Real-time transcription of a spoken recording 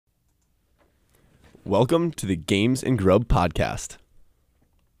Welcome to the Games and Grub podcast.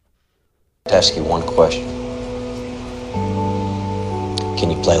 To ask you one question. Can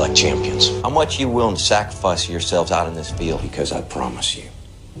you play like champions? How much are you willing to sacrifice yourselves out in this field? Because I promise you,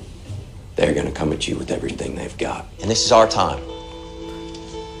 they're going to come at you with everything they've got. And this is our time.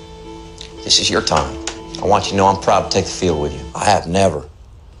 This is your time. I want you to know I'm proud to take the field with you. I have never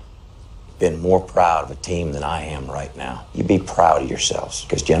been more proud of a team than I am right now. You be proud of yourselves.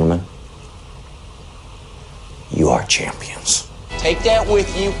 Because, gentlemen, you are champions. Take that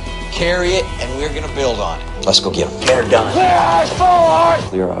with you, carry it, and we're going to build on it. Let's go get them. They're done. Clear eyes, full hearts.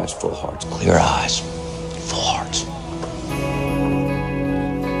 Clear eyes, full hearts. Clear eyes, full hearts.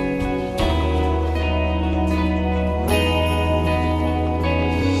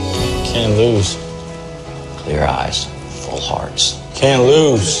 Can't lose. Clear eyes, full hearts. Can't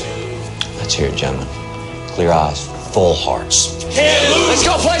lose. Let's hear it, gentlemen. Clear eyes, full hearts. Can't lose. Let's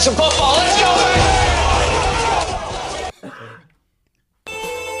go play some football. Let's go.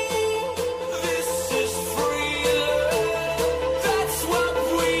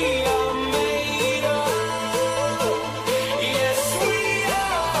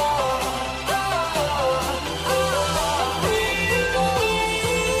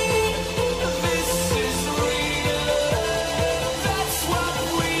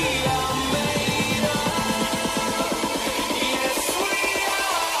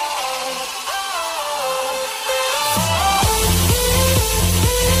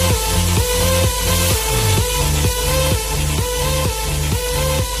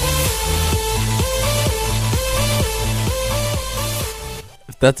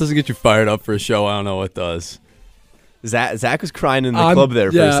 That doesn't get you fired up for a show. I don't know what does. Zach was crying in the club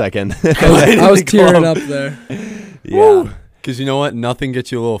there for a second. I was tearing up there. Yeah. Because you know what? Nothing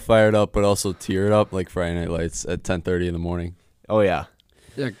gets you a little fired up, but also teared up like Friday Night Lights at 10:30 in the morning. Oh, yeah.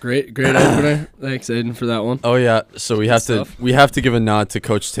 Yeah, great opener. Thanks, Aidan, for that one. Oh, yeah. So we have to give a nod to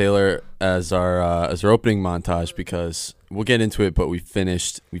Coach Taylor as our opening montage because we'll get into it, but we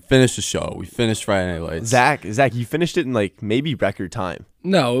finished the show. We finished Friday Night Lights. Zach, you finished it in like maybe record time.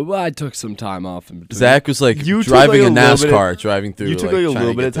 No, I took some time off in between. Zach was like driving a NASCAR, driving through. You took like a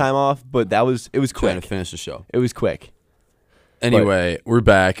little bit of time off, but it was quick. Trying to finish the show. It was quick. Anyway, we're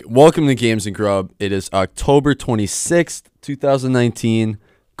back. Welcome to Games and Grub. It is October 26th, 2019.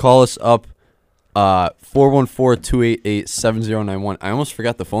 Call us up, 414-288-7091. I almost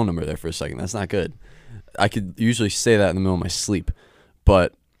forgot the phone number there for a second. That's not good. I could usually say that in the middle of my sleep.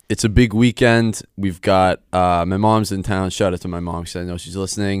 But it's a big weekend. We've got my mom's in town. Shout out to my mom because I know she's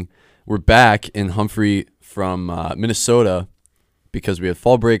listening. We're back in Humphrey from Minnesota because we had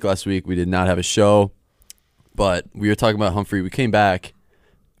fall break last week. We did not have a show. But we were talking about Humphrey. We came back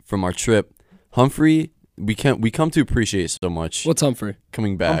from our trip. Humphrey, we come to appreciate so much. What's Humphrey?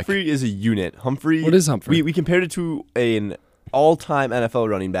 Coming back. Humphrey is a unit. Humphrey. What is Humphrey? We compared it to an all-time NFL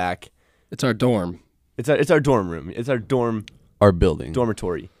running back. It's our dorm. It's our dorm room. It's our our building.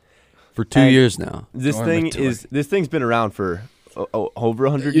 Dormitory. For 2 years now. This thing's been around for over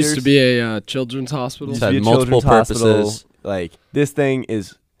 100 years. It used to be a children's hospital. It's had multiple purposes. Like this thing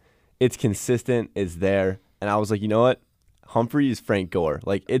it's consistent. It's there. And I was like, you know what? Humphrey is Frank Gore.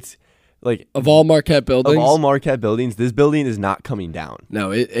 Like it's like of all Marquette buildings. This building is not coming down.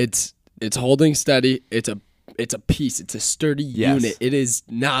 No, it's holding steady. It's a piece. It's a sturdy unit. It is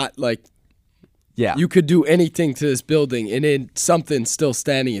not like you could do anything to this building and then something's still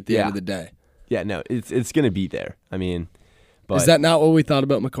standing at the end of the day. Yeah, no, it's gonna be there. I mean, but is that not what we thought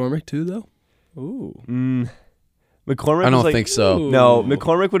about McCormick too, though? Ooh, McCormick. I don't think so. No,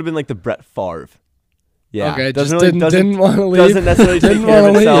 McCormick would have been like the Brett Favre. Yeah, okay, didn't want to leave. Doesn't necessarily take care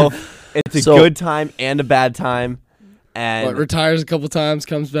of itself. It's a good time and a bad time, and retires a couple times,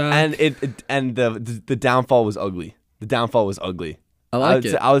 comes back, and the downfall was ugly. The downfall was ugly. I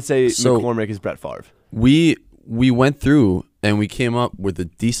would say McCormick is Brett Favre. We went through and we came up with a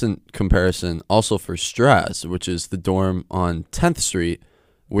decent comparison also for Straz, which is the dorm on 10th Street,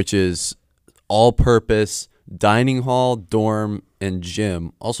 which is all-purpose dining hall, dorm, and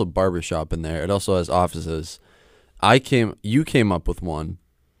gym. Also barbershop in there. It also has offices. You came up with one.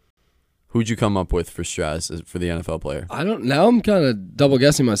 Who'd you come up with for Straz for the NFL player? I don't. Now I'm kind of double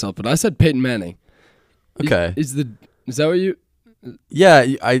guessing myself, but I said Peyton Manning. Okay. Is that what you? Yeah,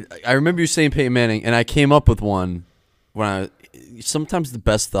 I remember you saying Peyton Manning, and I came up with one sometimes the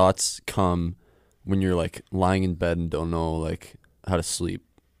best thoughts come when you're like lying in bed and don't know like how to sleep.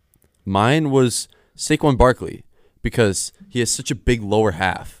 Mine was Saquon Barkley because he has such a big lower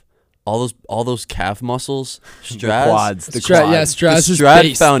half. All those calf muscles, Straz, the quads. Straz's Straz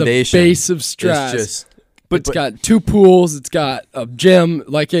base, foundation, the base of Straz is just But it's got 2 pools. It's got a gym.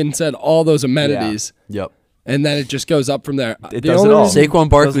 Like Aidan said, all those amenities. Yeah. Yep. And then it just goes up from there. It does it all. Saquon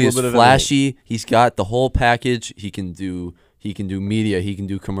Barkley is Does a little bit of flashy. He's got the whole package. He can do media. He can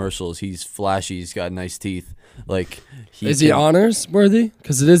do commercials. He's flashy. He's got nice teeth. Like is he honors worthy?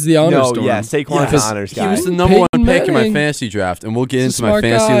 Because it is the honors storm. Yeah, Saquon's an honors guy. He was the number 1 Peyton pick in my Manning. fantasy draft, and we'll get He's into a my smart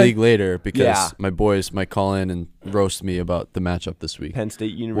fantasy guy. league later because my boys might call in and roast me about the matchup this week. Penn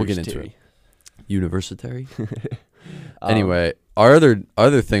State University. We'll get into it. Universitary. Anyway, our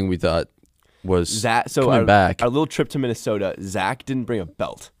other thing we thought was Zach. So coming back. Our little trip to Minnesota, Zach didn't bring a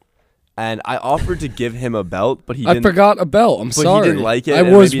belt, and I offered to give him a belt, but he didn't. I forgot a belt. I'm sorry. He didn't like it. I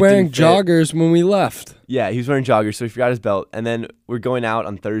and was maybe it wearing didn't fit. joggers when we left. Yeah, he was wearing joggers, so he forgot his belt. And then we're going out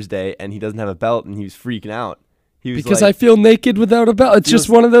on Thursday, and he doesn't have a belt, and he was freaking out. He was Because like, I feel naked without a belt. It's just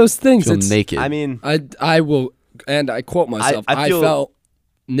one of those things. feel It's naked. I mean, I will, and I quote myself. I felt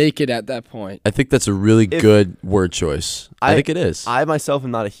naked at that point. I think that's a really good word choice. I think it is. I myself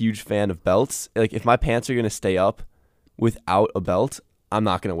am not a huge fan of belts. Like, if my pants are gonna stay up without a belt, I'm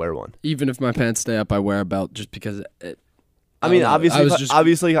not gonna wear one. Even if my pants stay up, I wear a belt just because it. I mean, don't know.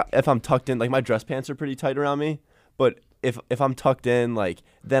 obviously, if I'm tucked in, like my dress pants are pretty tight around me. But if I'm tucked in, like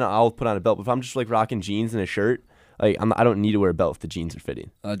then I'll put on a belt. But if I'm just like rocking jeans and a shirt, like I don't need to wear a belt if the jeans are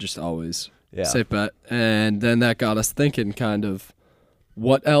fitting. I just always safe bet, and then that got us thinking, kind of,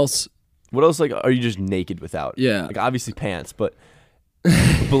 what else? What else? Like, are you just naked without? Yeah. Like obviously pants, but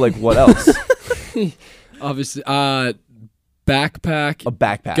like what else? Obviously, backpack. A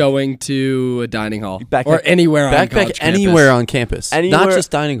backpack. Going to a dining hall Backpack. or anywhere on Backpack college anywhere campus. on campus, Anywhere, not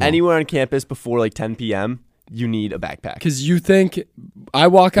just dining hall. Anywhere on campus before like 10 p.m. You need a backpack. Because you think I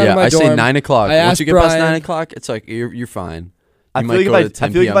walk out of my dorm. I say 9 o'clock. I Once ask you get past Brian- 9 o'clock, it's like you're fine. I You feel might go like to if 10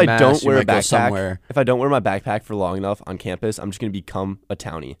 I feel like if p.m. I mass, don't you wear a might go backpack, somewhere. if I don't wear my backpack for long enough on campus, I'm just gonna become a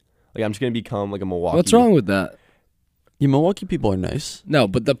townie. Like I'm just gonna become like a Milwaukee. What's wrong with that? You Milwaukee people are nice. No,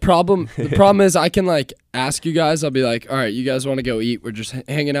 but the problem is I can like ask you guys. I'll be like, all right, you guys want to go eat? We're just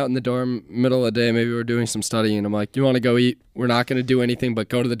hanging out in the dorm, middle of the day. Maybe we're doing some studying. I'm like, you want to go eat? We're not going to do anything but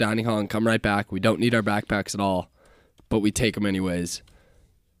go to the dining hall and come right back. We don't need our backpacks at all, but we take them anyways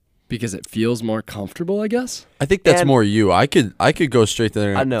because it feels more comfortable, I guess. I think that's And- more you. I could go straight to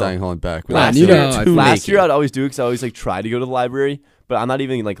the I know. dining hall and back. Last Last year- year, you know, too last year naked. I'd always do it because I always like try to go to the library, but I'm not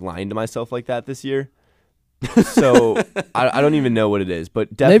even like lying to myself like that this year. So I don't even know what it is,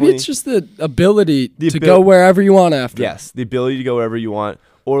 but definitely Maybe it's just the ability to abil- go wherever you want after. yes, the ability to go wherever you want,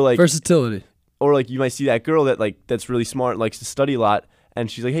 or like Versatility. or like you might see that girl that like that's really smart, likes to study a lot, and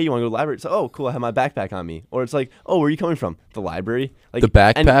she's like, hey, you want to go to the library? It's like, oh, cool, I have my backpack on me. Or it's like, oh, where are you coming from? The library. Like The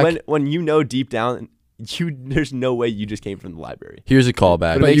backpack? And when you know deep down, there's no way you just came from the library. Here's a callback.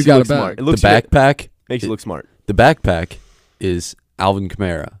 But it But makes you you got look a bag. smart. It The looks backpack. makes you look smart. The backpack is Alvin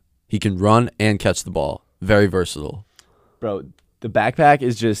Kamara. He can run and catch the ball. Very versatile. Bro, the backpack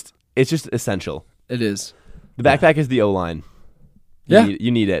is just essential. It is. The backpack is the O-line. Yeah. You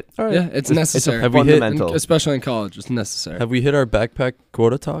need it. All right. Yeah, it's necessary. Have we hit- fundamental. Especially in college, it's necessary. Have we hit our backpack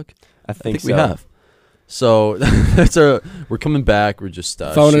quota talk? I think so. we have. So we're coming back. We're just Phone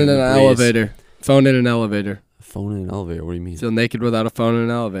in shooting an the breeze. elevator. Phone in an elevator. Phone in an elevator. What do you mean? Feel naked without a phone in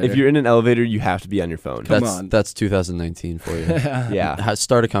an elevator. If you're in an elevator, you have to be on your phone. Come that's on. that's 2019 for you. Yeah.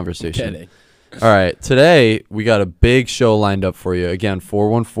 Start a conversation. Kidding. All right. Today, we got a big show lined up for you. Again,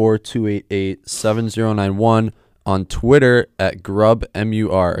 414-288-7091 on Twitter at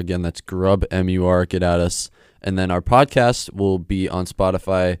GrubMUR. Again, that's GrubMUR. Get at us. And then our podcast will be on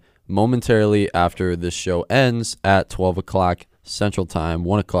Spotify momentarily after this show ends at 12 o'clock Central Time,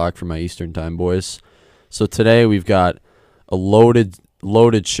 1 o'clock for my Eastern Time, boys. So today we've got a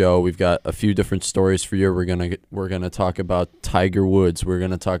loaded show. We've got a few different stories for you. We're gonna talk about Tiger Woods. We're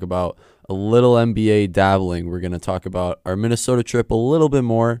gonna talk about a little NBA dabbling. We're gonna talk about our Minnesota trip a little bit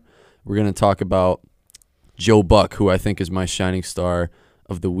more. We're gonna talk about Joe Buck, who I think is my shining star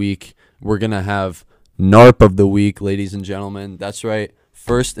of the week. We're gonna have Narp of the week, ladies and gentlemen. That's right.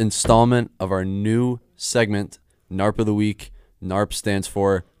 First installment of our new segment, Narp of the week. Narp stands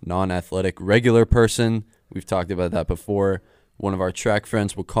for non-athletic regular person. We've talked about that before. One of our track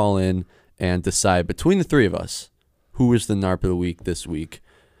friends will call in and decide between the three of us who is the Narp of the week this week.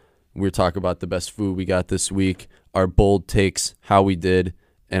 We'll talk about the best food we got this week, our bold takes, how we did,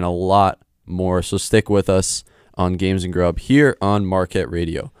 and a lot more. So stick with us on Games and Grub here on Marquette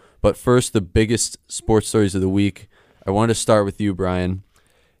Radio. But first, the biggest sports stories of the week. I wanted to start with you, Brian.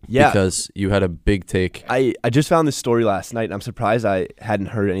 Yeah. Because you had a big take. I just found this story last night, and I'm surprised I hadn't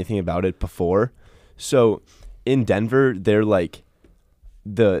heard anything about it before. So in Denver, they're like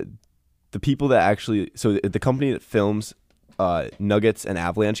the people that actually – so the company that films Nuggets and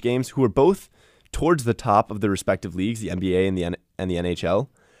Avalanche games, who are both towards the top of the respective leagues, the NBA and the NHL,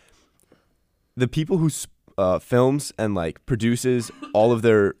 the people who films and like produces all of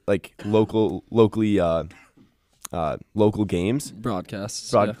their like local games,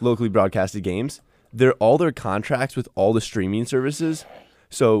 broadcasts, locally broadcasted games, all their contracts with all the streaming services.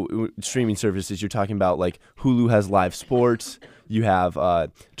 So streaming services, you're talking about like Hulu has live sports. You have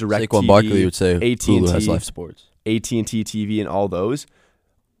Direct Saquon TV, Barkley would say AT&T, Hulu has live sports. AT&T TV and all those.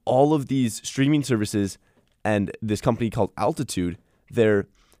 All of these streaming services and this company called Altitude, their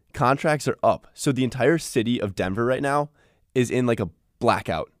contracts are up. So the entire city of Denver right now is in like a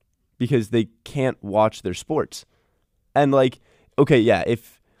blackout because they can't watch their sports. And like, okay, yeah,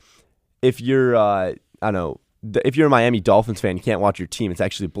 if you're I don't know, if you're a Miami Dolphins fan, you can't watch your team. It's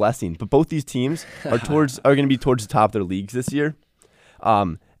actually a blessing. But both these teams are going to be towards the top of their leagues this year.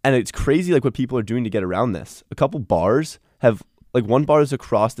 And it's crazy like what people are doing to get around this. A couple bars have, like one bar is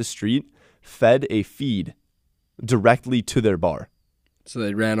across the street, fed a feed directly to their bar. So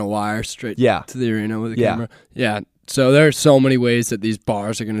they ran a wire straight to the arena with a camera. Yeah. So there's so many ways that these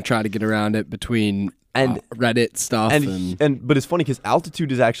bars are going to try to get around it between Reddit stuff but it's funny because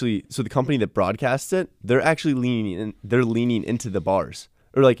Altitude is actually, so the company that broadcasts it, they're actually leaning into the bars,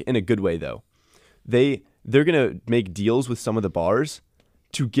 or like in a good way though. They're gonna make deals with some of the bars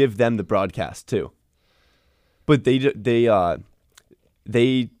to give them the broadcast too. But they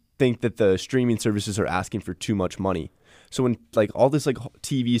think that the streaming services are asking for too much money. So when like all this like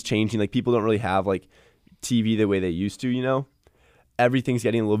TV is changing, like people don't really have like TV the way they used to, you know. Everything's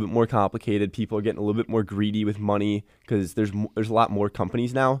getting a little bit more complicated. People are getting a little bit more greedy with money because there's a lot more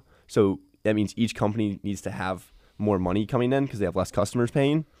companies now. So that means each company needs to have more money coming in because they have less customers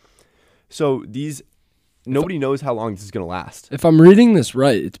paying. So nobody knows how long this is going to last. If I'm reading this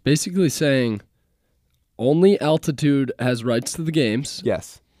right, it's basically saying only Altitude has rights to the games.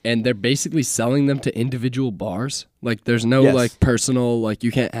 Yes. And they're basically selling them to individual bars. Like, there's no, like, personal, like,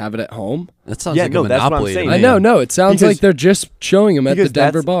 you can't have it at home. That sounds like a monopoly. That's what I'm saying. I know, no. It sounds like they're just showing them at the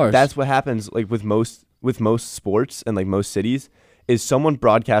Denver bars. That's what happens, like, with most sports and, like, most cities, is someone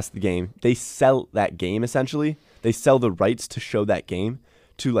broadcasts the game. They sell that game, essentially. They sell the rights to show that game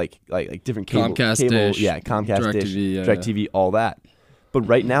to, like different cable. Dish. Yeah, Comcast, Dish, TV, DirecTV, all that. But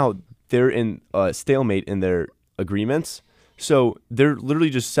right now, they're in stalemate in their agreements. So they're literally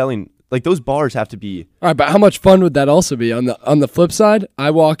just selling, like those bars have to be. All right, but how much fun would that also be? On the flip side,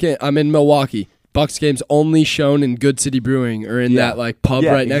 I'm in Milwaukee. Bucks games only shown in Good City Brewing or in that like pub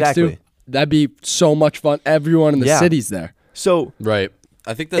right next to. That'd be so much fun. Everyone in the city's there. So right.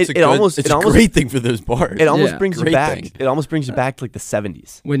 I think that's a great thing for those bars. It almost brings you back. It almost brings you back to like the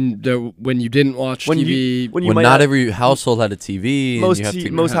 70s when you didn't watch TV. When not every household had a TV.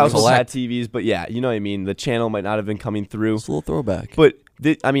 Most households had TVs, but yeah, you know what I mean. The channel might not have been coming through. It's a little throwback. But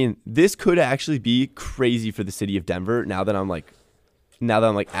this could actually be crazy for the city of Denver. Now that I'm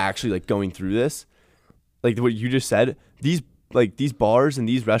actually like going through this, like what you just said, these bars and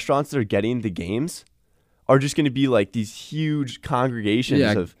these restaurants that are getting the games are just going to be like these huge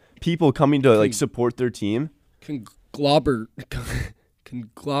congregations of people coming to like support their team.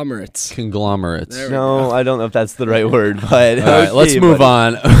 Conglomerates. No, I don't know if that's the right word, but all right, let's move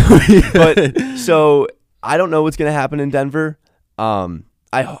on. But so I don't know what's going to happen in Denver.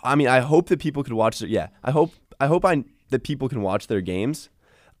 I hope that people could watch that people can watch their games.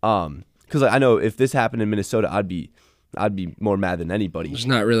 Because I know if this happened in Minnesota, I'd be more mad than anybody. There's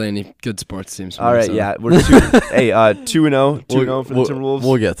not really any good sports teams. All right, yeah, we're 2-0 for the Timberwolves.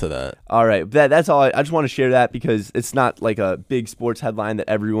 We'll get to that. All right, that's all. I just want to share that because it's not like a big sports headline that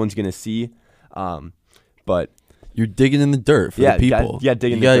everyone's gonna see, but you're digging in the dirt for the people.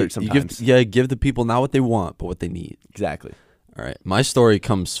 Digging in the dirt sometimes. You gotta give the people not what they want, but what they need. Exactly. All right, my story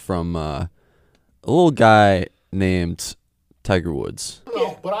comes from a little guy named Tiger Woods.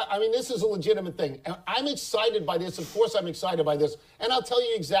 No, but I mean, this is a legitimate thing. I'm excited by this. Of course I'm excited by this. And I'll tell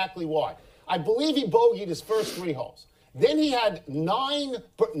you exactly why. I believe he bogeyed his first 3 holes. Then he had 9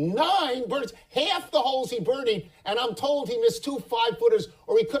 birdies, half the holes he birdied, and I'm told he missed 2 5-footers,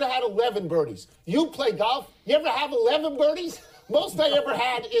 or he could have had 11 birdies. You play golf? You ever have 11 birdies? Most I ever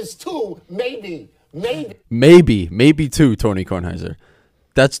had is 2, maybe. Maybe 2, Tony Kornheiser.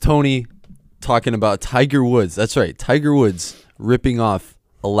 That's Tony talking about Tiger Woods. That's right. Tiger Woods ripping off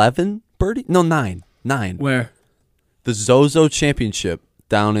 11 birdie? No, 9. Where? The Zozo Championship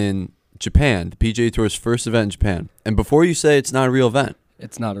down in Japan, the PGA Tour's first event in Japan. And before you say it's not a real event.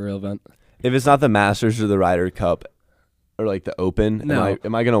 It's not a real event. If it's not the Masters or the Ryder Cup or like the Open,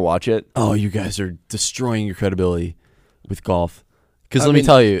 am I going to watch it? Oh, you guys are destroying your credibility with golf. Because let me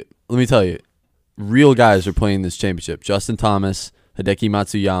tell you, real guys are playing this championship. Justin Thomas, Hideki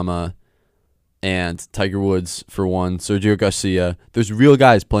Matsuyama, and Tiger Woods for one, Sergio Garcia. There's real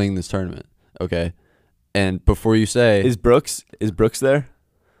guys playing this tournament, okay? And before you say... Is Brooks there?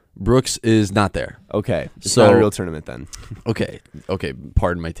 Brooks is not there. Okay. It's not a real tournament then. Okay.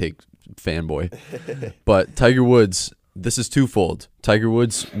 Pardon my take, fanboy. But Tiger Woods, this is twofold. Tiger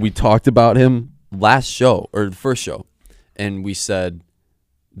Woods, we talked about him last show, or the first show, and we said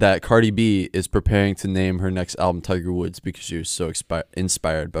that Cardi B is preparing to name her next album Tiger Woods because she was so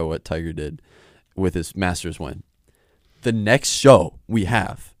inspired by what Tiger did with his Masters win. The next show we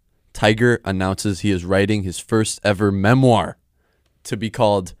have, Tiger announces he is writing his first ever memoir to be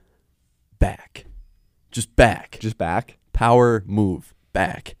called Back. Just Back. Just Back? Power Move.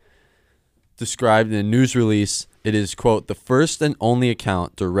 Back. Described in a news release, it is, quote, the first and only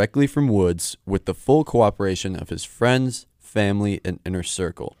account directly from Woods with the full cooperation of his friends, family, and inner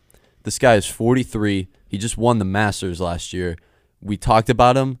circle. This guy is 43. He just won the Masters last year. We talked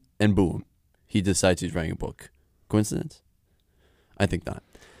about him, and boom, he decides he's writing a book. Coincidence? I think not.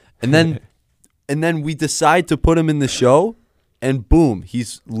 And then we decide to put him in the show, and boom,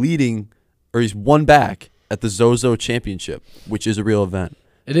 he's won back at the Zozo Championship, which is a real event.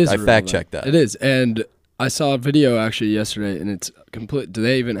 It is. I fact checked that. It is, and I saw a video actually yesterday, and it's complete. Do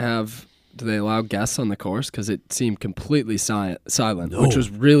they allow guests on the course? Because it seemed completely silent, which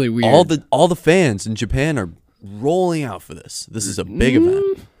was really weird. All the fans in Japan are rolling out for this. This is a big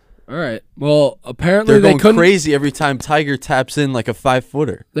event. All right. Well, apparently they're going crazy every time Tiger taps in like a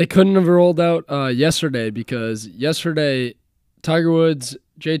 5-footer. They couldn't have rolled out yesterday because yesterday Tiger Woods,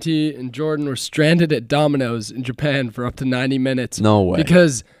 JT, and Jordan were stranded at Domino's in Japan for up to 90 minutes. No way.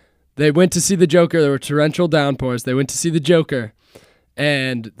 Because they went to see the Joker. There were torrential downpours. They went to see the Joker,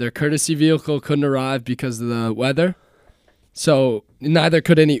 and their courtesy vehicle couldn't arrive because of the weather. So neither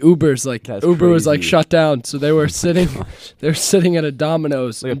could any Ubers. Uber was shut down. So they were sitting. They're sitting at a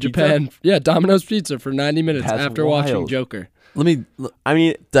Domino's in Japan. Pizza? Yeah, Domino's Pizza for 90 minutes That's after wild. watching Joker. Did I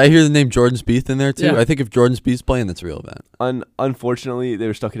hear the name Jordan Spieth in there too? Yeah. I think if Jordan Spieth's playing, that's a real event. Unfortunately, they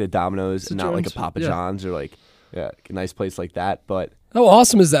were stuck at a Domino's and not like a Papa yeah. John's or like a nice place like that. But how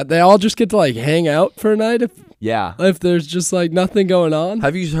awesome is that? They all just get to hang out for a night if there's just nothing going on.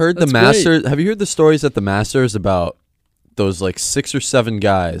 Have you heard That's the Masters? Have you heard the stories at the Masters about those 6 or 7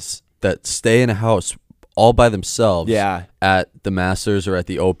 guys that stay in a house all by themselves? Yeah. At the Masters or at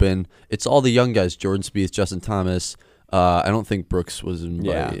the Open, it's all the young guys: Jordan Spieth, Justin Thomas. I don't think Brooks was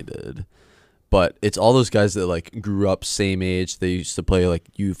invited, but it's all those guys that grew up same age. They used to play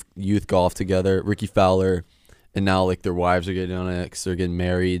youth golf together. Ricky Fowler, and now their wives are getting on it because they're getting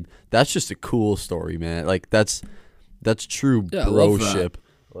married. That's just a cool story, man. That's true broship.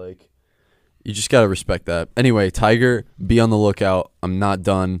 You just gotta respect that. Anyway, Tiger, be on the lookout. I'm not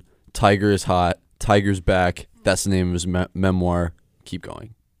done. Tiger is hot. Tiger's back. That's the name of his memoir. Keep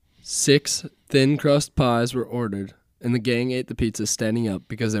going. 6 thin crust pies were ordered, and the gang ate the pizza standing up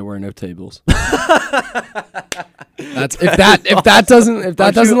because there were no tables. If that doesn't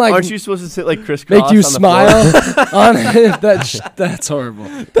aren't you supposed to sit crisscross? Make you on smile? The floor? That's horrible.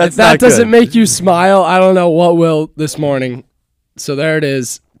 That's if that not doesn't good. make you smile, I don't know what will this morning. So there it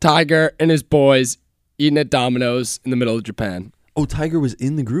is. Tiger and his boys eating at Domino's in the middle of Japan. Oh, Tiger was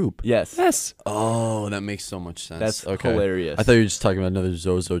in the group. Yes. Yes. Oh, that makes so much sense. That's okay. hilarious. I thought you were just talking about another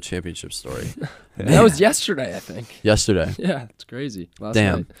Zozo Championship story. That was yesterday, I think. Yesterday. Yeah, it's crazy. Last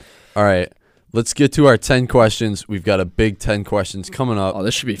Damn. night. All right. Let's get to our 10 questions. We've got a big 10 questions coming up. Oh,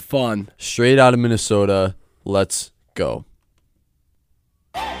 this should be fun. Straight out of Minnesota. Let's go.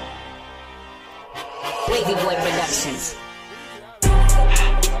 Wavy Boy Productions.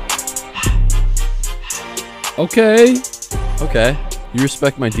 Okay. Okay. You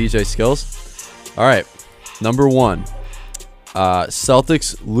respect my DJ skills. All right. Number 1.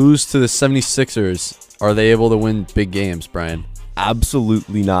 Celtics lose to the 76ers. Are they able to win big games, Brian?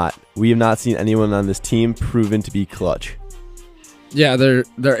 Absolutely not. We have not seen anyone on this team proven to be clutch. Yeah, they're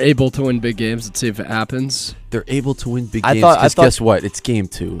able to win big games. Let's see if it happens. They're able to win big I games. thought- 'Cause guess what? It's game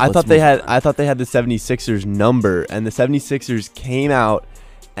 2. I thought they had the 76ers number, and the 76ers came out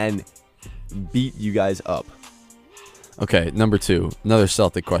and beat you guys up. Okay, number 2. Another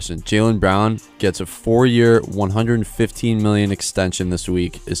Celtic question. Jaylen Brown gets a 4-year, $115 million extension this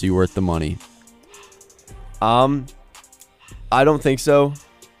week. Is he worth the money? I don't think so,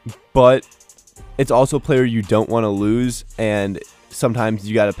 but it's also a player you don't want to lose, and sometimes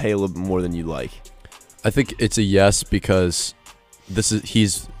you got to pay a little bit more than you like. I think it's a yes because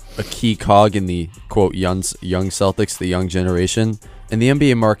he's a key cog in the quote young Celtics, the young generation, and the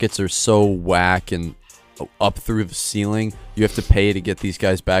NBA markets are so whack and up through the ceiling. You have to pay to get these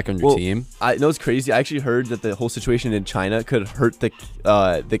guys back on your team. I know it's crazy. I actually heard that the whole situation in China could hurt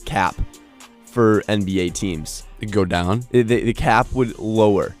the cap for NBA teams. It'd go down. The cap would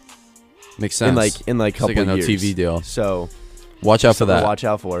lower. Makes sense. In like couple like a no years. TV deal. So watch out for that. Watch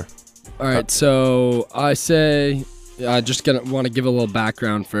out for. All right, so I say I just want to give a little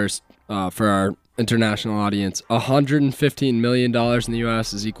background first for our international audience. $115 million in the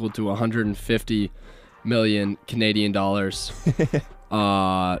U.S. is equal to 150 million Canadian dollars.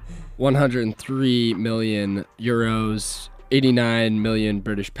 103 million euros, 89 million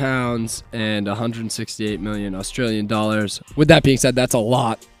British pounds, and 168 million Australian dollars. With that being said, that's a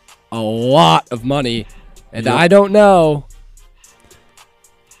lot of money, and I don't know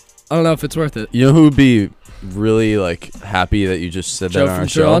if it's worth it. You know who would be really like happy that you just said Joe that on from our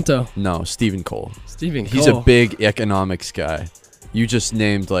show? Toronto. No, Stephen Cole. Stephen Cole. He's a big economics guy. You just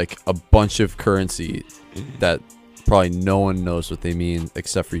named like a bunch of currency that probably no one knows what they mean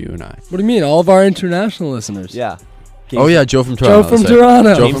except for you and I. What do you mean? All of our international listeners. Yeah. Oh yeah, Joe from Toronto. Joe from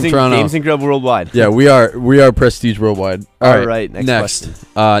Toronto. Joe from Toronto. Games and Grub Worldwide. Yeah, we are Prestige Worldwide. All right. Next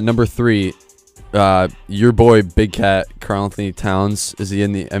question. Number 3. Your boy Big Cat Karl Anthony Towns, is he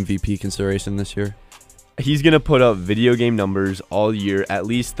in the MVP consideration this year? He's gonna put up video game numbers all year, at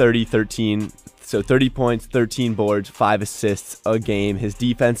least 13. So 30 points, 13 boards, 5 assists a game. His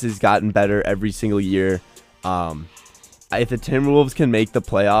defense has gotten better every single year. If the Timberwolves can make the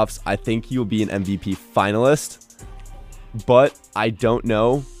playoffs, I think he will be an MVP finalist. But I don't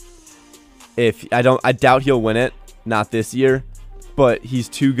know if I doubt he'll win it. Not this year. But he's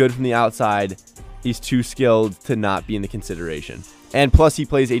too good from the outside. He's too skilled to not be in the consideration. And plus, he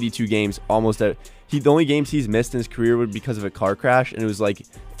plays 82 games almost. The only games he's missed in his career were because of a car crash, and it was like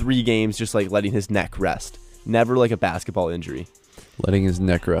 3 games just like letting his neck rest. Never like a basketball injury. Letting his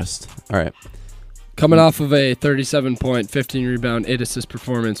neck rest. All right. Coming off of a 37-point, 15-rebound, 8-assist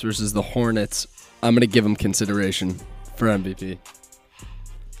performance versus the Hornets, I'm going to give him consideration for MVP.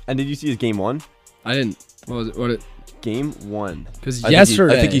 And did you see his game 1? I didn't. What was it? Game 1. Because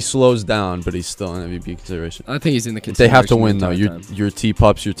yesterday, I think he slows down, but he's still in MVP consideration. I think he's in the consideration. They have to win though. Your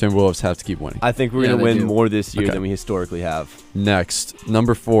T-Pups, your Timberwolves have to keep winning. I think we're gonna win more this year than we historically have. Next,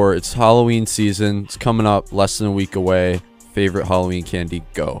 number 4. It's Halloween season. It's coming up, less than a week away. Favorite Halloween candy?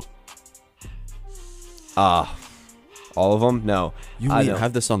 Go. All of them? No. You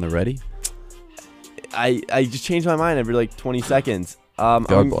have this on the ready? I just change my mind every like 20 seconds. I'm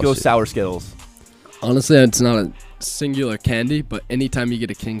gonna go Sour Skittles. Honestly, it's not a singular candy, but anytime you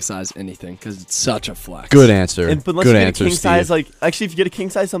get a king size anything, because it's such a flex. Good answer. But unless Good you get answer, a king size, Steve. actually, if you get a king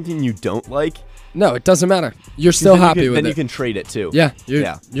size something you don't like, no, it doesn't matter. You're still happy with it. Then you can trade it too. Yeah,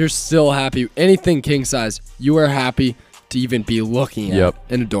 you're still happy. Anything king size, you are happy to even be looking at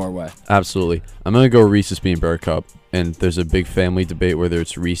in a doorway. Absolutely. I'm gonna go Reese's Peanut Butter Cup, and there's a big family debate whether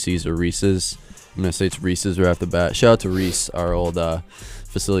it's Reese's or Reese's. I'm gonna say it's Reese's right off the bat. Shout out to Reese, our old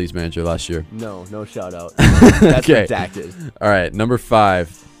facilities manager last year. No shout out. That's redacted. All right, number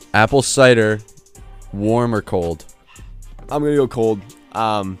 5, apple cider, warm or cold? I'm gonna go cold.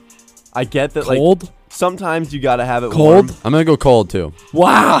 I get that cold. Like, sometimes you gotta have it cold. warm. I'm gonna go cold too.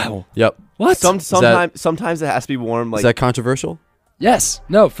 Wow. Yep. What? Sometimes it has to be warm. Like, is that controversial? Yes.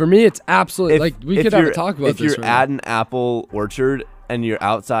 No. For me, it's absolutely we could have a talk about if this. If you're at an apple orchard and you're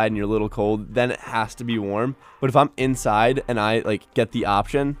outside and you're a little cold, then it has to be warm. But if I'm inside and I like get the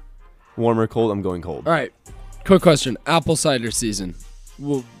option, warm or cold, I'm going cold. All right. Quick question: apple cider season.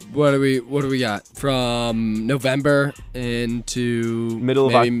 What do we got from November into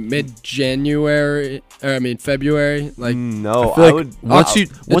mid-January? February. Like no, I would once you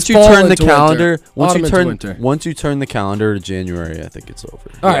turn the calendar once you turn the calendar to January, I think it's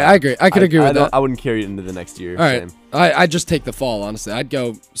over. All right, I agree. I could agree with that. I wouldn't carry it into the next year. All right, I just take the fall. Honestly, I'd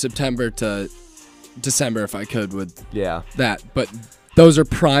go September to December if I could with that. But those are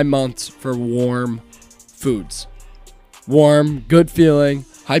prime months for warm foods. Warm, good feeling,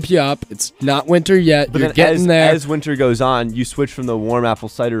 hype you up. It's not winter yet. But you're getting there. As winter goes on, you switch from the warm apple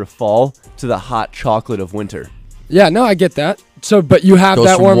cider of fall to the hot chocolate of winter. Yeah, no, I get that. So, but you have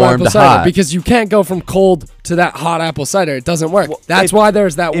that warm apple cider because you can't go from cold to that hot apple cider. It doesn't work. Well, that's why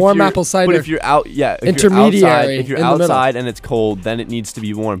there's that warm apple cider. But if you're out, intermediary. If you're outside and it's cold, then it needs to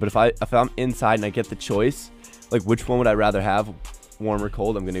be warm. But if I'm inside and I get the choice, like which one would I rather have? Warm or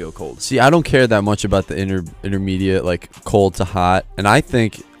cold? I'm gonna go cold. See, I don't care that much about the intermediate, like cold to hot, and I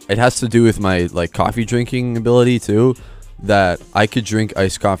think it has to do with my like coffee drinking ability too. That I could drink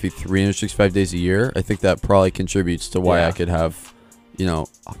iced coffee 365 days a year. I think that probably contributes to why I could have,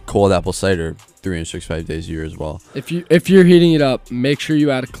 cold apple cider 365 days a year as well. If you're heating it up, make sure you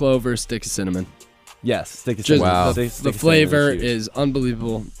add a clove or a stick of cinnamon. Yes, stick of cinnamon. Wow. The flavor is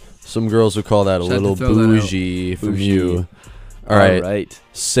unbelievable. Some girls would call that a little bougie from you. All right.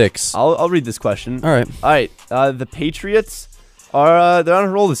 6. I'll read this question. All right. The Patriots are they're on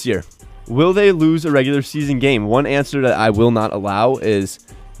a roll this year. Will they lose a regular season game? One answer that I will not allow is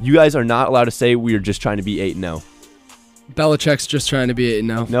you guys are not allowed to say we are just trying to be 8-0. Belichick's just trying to be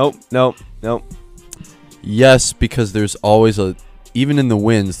 8-0. Nope. Yes, because there's always even in the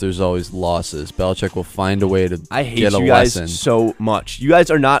wins, there's always losses. Belichick will find a way to I hate get a you guys lesson. so much. You guys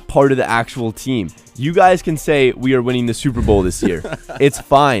are not part of the actual team. You guys can say we are winning the Super Bowl this year. It's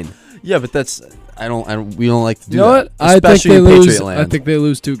fine. Yeah, but that's we don't like to do You know that. what? I think Especially they in lose. Patriot land. I think they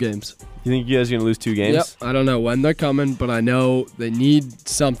lose 2 games. You think you guys are gonna lose 2 games? Yep. I don't know when they're coming, but I know they need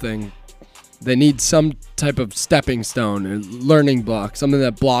something. They need some type of stepping stone or learning block, something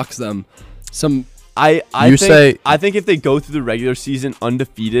that blocks them. I think if they go through the regular season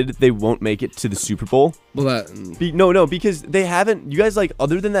undefeated, they won't make it to the Super Bowl. Well, no, because they haven't. You guys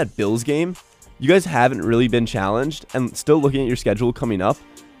other than that Bills game, you guys haven't really been challenged. And still looking at your schedule coming up,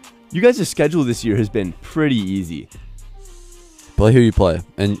 you guys' schedule this year has been pretty easy. Play who you play,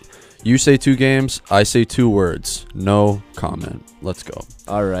 and you say 2 games. I say 2 words. No comment. Let's go.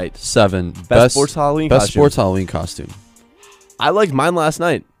 All right. 7. Best sports Halloween best costume. sports Halloween costume. I liked mine last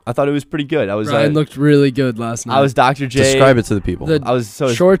night. I thought it was pretty good. Ryan looked really good last night. I was Dr. J. Describe it to the people. I was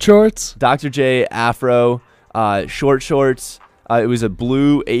short shorts. Dr. J afro, short shorts. It was a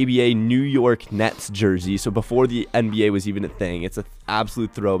blue ABA New York Nets jersey. So before the NBA was even a thing, it's an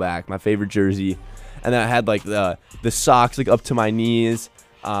absolute throwback. My favorite jersey. And then I had the socks up to my knees,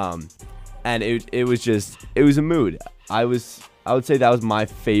 and it was a mood. I would say that was my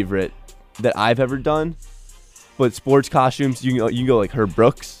favorite that I've ever done. But sports costumes, you can go like Herb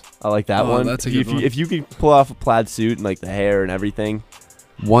Brooks. I like that one. That's a good one. If you can pull off a plaid suit and the hair and everything.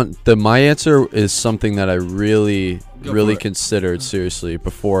 My answer is something that I really considered seriously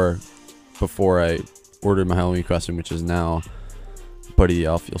before I ordered my Halloween costume, which is now. Buddy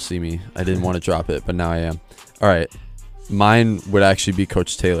Elf, you'll see me. I didn't want to drop it, but now I am. All right, mine would actually be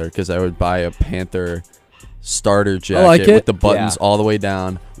Coach Taylor because I would buy a Panther starter jacket with the buttons all the way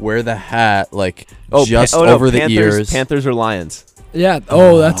down. Wear the hat over the ears. Panthers or Lions? Yeah.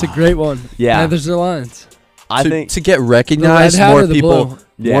 Oh, that's a great one. Yeah. Panthers or Lions. I think to get recognized, the red hat more or the people. blue?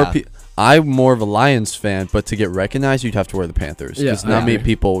 Yeah. I'm more of a Lions fan, but to get recognized, you'd have to wear the Panthers because not many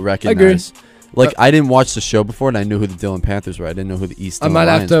people recognize. I didn't watch the show before, and I knew who the Dillon Panthers were. I didn't know who the East. I might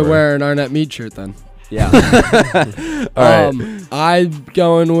have to wear an Arnett Mead shirt then. Yeah. All right. I'm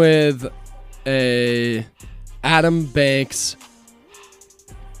going with a Adam Banks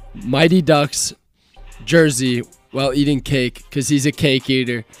Mighty Ducks jersey while eating cake because he's a cake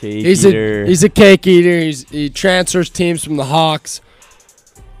eater. He's a cake eater. He transfers teams from the Hawks.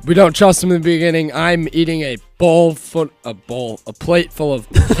 We don't trust him in the beginning. I'm eating a plate full of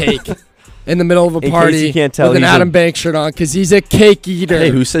cake in the middle of a party you can't tell, with an Adam Banks shirt on because he's a cake eater. Hey,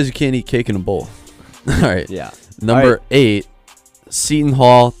 who says you can't eat cake in a bowl? All right. Yeah. Number 8, Seton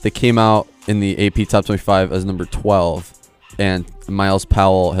Hall. They came out in the AP Top 25 as number 12, and Miles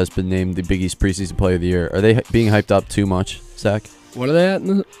Powell has been named the Big East Preseason Player of the Year. Are they being hyped up too much, Zach? What are they at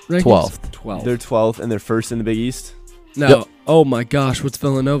in the rankings? 12th. They're 12th, and they're first in the Big East. No. Yep. Oh my gosh, what's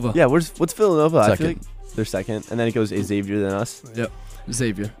Villanova? Yeah, what's Villanova? Second. I feel like they're second, and then it goes Xavier than us. Yep.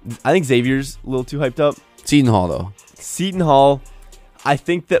 Xavier. I think Xavier's a little too hyped up. Seton Hall, though. Seton Hall, I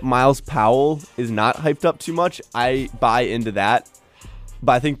think that Miles Powell is not hyped up too much. I buy into that.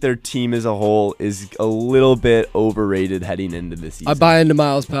 But I think their team as a whole is a little bit overrated heading into this season. I buy into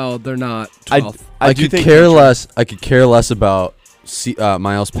Miles Powell. They're not 12th. I could care less. I could care less about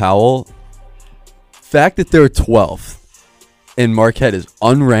Miles Powell. Fact that they're 12th and Marquette is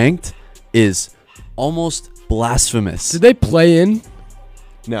unranked is almost blasphemous. Did they play in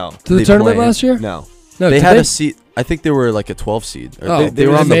No. to the tournament last year? No. No. They had a seed. I think they were like a 12 seed. Oh, they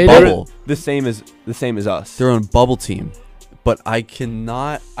were on the made bubble. The same as us. They're on a bubble team. But I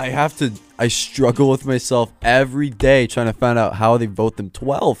cannot. I struggle with myself every day trying to find out how they vote them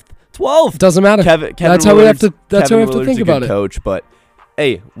 12th. 12th. Doesn't matter. Kevin that's how we have to. That's how we have to Willard's think a about good it. Coach, but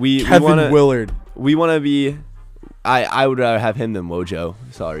hey, we Kevin Willard. We want to be. I would rather have him than Wojo.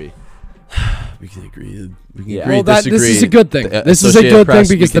 Sorry. We can agree. We can Yeah. agree. Well, disagree. this is a good thing. This is a Associated good Press,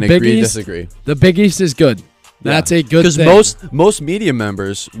 thing because we the can Big agree, East. disagree. The Big East is good. That's a good thing. Because most media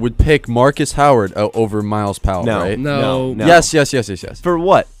members would pick Marcus Howard over Miles Powell, No. right? No. No. Yes. For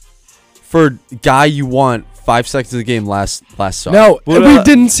what? For guy you want 5 seconds of the game last summer. No, we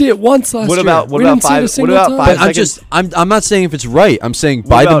didn't see it once last year. What about 5 seconds? I'm not saying if it's right. I'm saying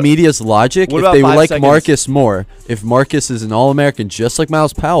by the media's logic, if they like Marcus more, if Marcus is an All-American just like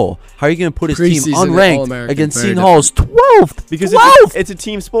Miles Powell, how are you going to put his team unranked against Seton Hall's 12th? Because it's a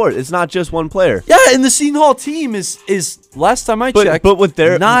team sport. It's not just one player. Yeah, and the Seton Hall team is last time I checked, but with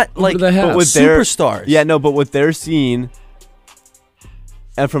their not like superstars. Yeah, no, but what they're seeing,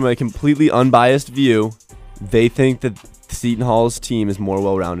 and from a completely unbiased view, they think that Seton Hall's team is more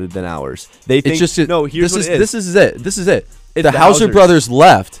well-rounded than ours. They think This is it. The Hauser brothers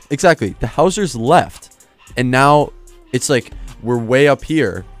left. Exactly. The Hausers left. And now it's like we're way up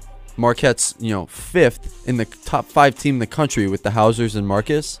here. Marquette's, 5th in the top 5 team in the country with the Hausers and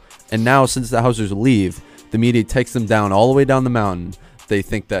Marcus. And now since the Hausers leave, the media takes them down all the way down the mountain. They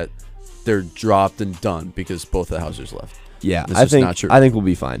think that they're dropped and done because both the Hausers left. Yeah, I think we'll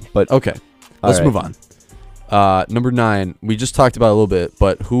be fine. But okay. Let's move on. Number 9, we just talked about it a little bit,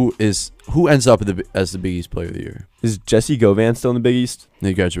 but who ends up as the Big East Player of the Year? Is Jesse Govan still in the Big East? No,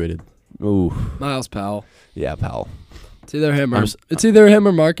 he graduated. Ooh, Miles Powell. Yeah, Powell. It's either him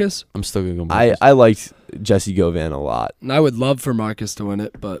or Marcus. I'm still gonna go Marcus. I liked Jesse Govan a lot. And I would love for Marcus to win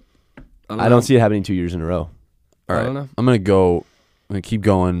it, but I don't see it happening 2 years in a row. All right, I'm gonna keep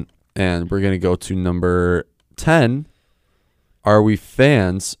going, and we're gonna go to number 10. Are we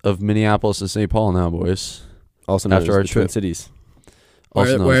fans of Minneapolis and St. Paul now, boys? Also known after our Twin Cities. Where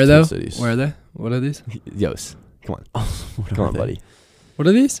are they? Where are they? What are these? Yos, come on, come on, buddy. What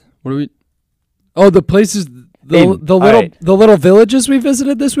are these? What are we? Oh, the places, the little villages we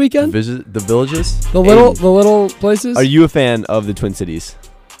visited this weekend. Visit the villages. The little places. Are you a fan of the Twin Cities?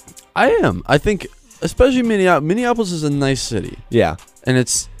 I am. I think, especially Minneapolis. Minneapolis is a nice city. Yeah, and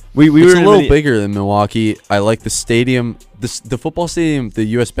it's we were a little bigger than Milwaukee. I like the stadium. The football stadium, the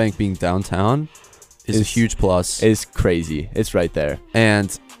U.S. Bank being downtown, is a huge plus. It's crazy. It's right there.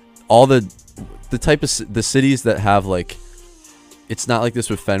 And all the type of the cities that have like, it's not like this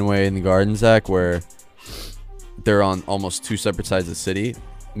with Fenway and the Garden, Zach, where they're on almost 2 separate sides of the city.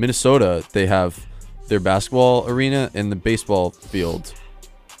 Minnesota, they have their basketball arena and the baseball field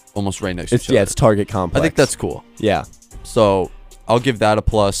almost right next to each other. Yeah, it's Target complex. I think that's cool. Yeah. So I'll give that a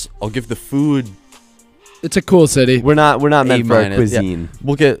plus. I'll give the food. It's a cool city. We're not meant for our cuisine. Yeah.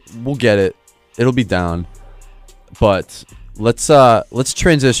 We'll get it. It'll be down. But let's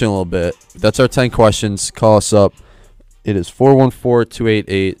transition a little bit. That's our 10 questions. Call us up. It is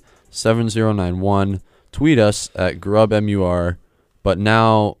 414-288-7091. Tweet us at grubmur. But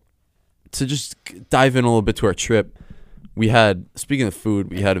now, to just dive in a little bit to our trip, speaking of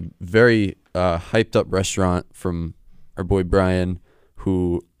food, we had a very hyped up restaurant from our boy Brian,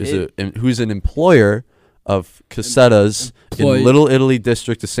 who's an employer of Casetta's in Little Italy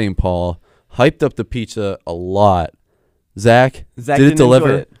district of St. Paul. Hyped up the pizza a lot. Zach did it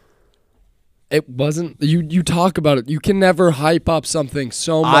deliver? It wasn't. You talk about it. You can never hype up something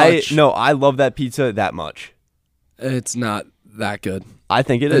so much. I love that pizza that much. It's not that good. I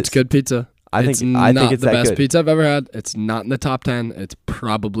think it is. It's good pizza. I think it's the best pizza I've ever had. It's not in the top 10. It's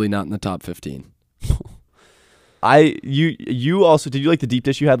probably not in the top 15. You also, did you like the deep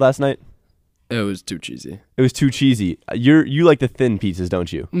dish you had last night? It was too cheesy. It was too cheesy. You like the thin pizzas,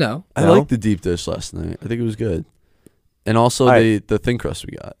 don't you? No. I liked the deep dish last night. I think it was good. And also the thin crust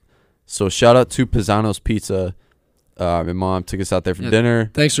we got. So shout out to Pisano's Pizza. My mom took us out there for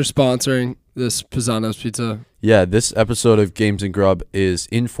dinner. Thanks for sponsoring this Pisano's Pizza. Yeah, this episode of Games and Grub is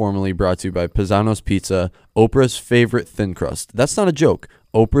informally brought to you by Pisano's Pizza, Oprah's favorite thin crust. That's not a joke.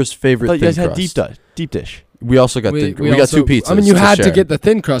 Oprah's favorite thin crust. You guys had deep dish. We also got we got 2 pizzas. I mean, you had to get the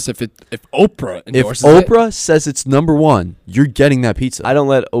thin crust if Oprah endorses it. If Oprah says it's number 1, you're getting that pizza. I don't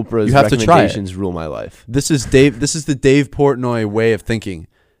let Oprah's recommendations rule my life. This is the Dave Portnoy way of thinking.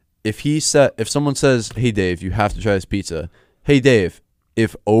 If someone says, "Hey Dave, you have to try this pizza." Hey Dave,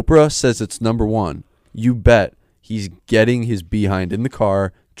 if Oprah says it's number 1, you bet he's getting his behind in the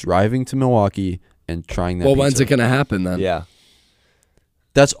car, driving to Milwaukee, and trying that. Well, pizza. when's it gonna happen then? Yeah.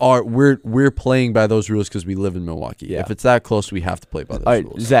 That's we're playing by those rules because we live in Milwaukee. Yeah. If it's that close, we have to play by those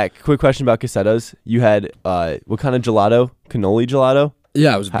rules. Zach, quick question about Casetta's. You had what kind of gelato? Cannoli gelato?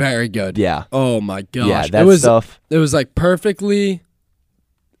 Yeah, it was very good. Yeah. Oh my gosh. Yeah, that stuff. It was like perfectly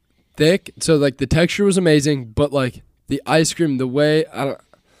thick, so like the texture was amazing, but like the ice cream, the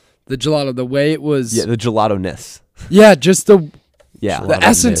gelato, the way it was. Yeah, the gelato-ness. Yeah, just the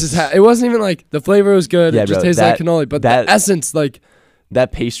essence is. It wasn't even like the flavor was good. Yeah, it just tasted like cannoli, but the essence, like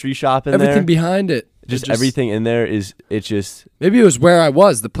that pastry shop in everything there, behind it, just everything in there is it's just maybe it was where I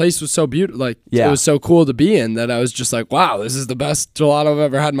was. The place was so beautiful, like yeah. it was so cool to be in that I was just like, wow, this is the best gelato I've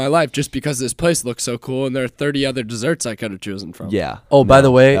ever had in my life. Just because this place looks so cool, and there are 30 other desserts I could have chosen from. Yeah. Oh, by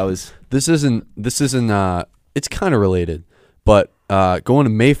the way, that was this isn't. It's kind of related, but going to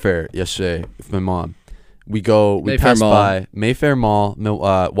Mayfair yesterday with my mom. We pass by Mayfair Mall,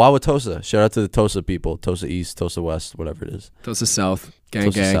 Wauwatosa. Shout out to the Tosa people, Tosa East, Tosa West, whatever it is. Tosa South, gang.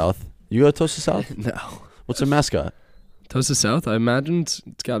 Tosa South. You go to Tosa South? No. What's their mascot? Tosa South. I imagine it's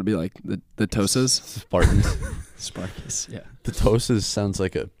got to be like the Tosas. Spartans. Sparkies. Yeah. The Tosas sounds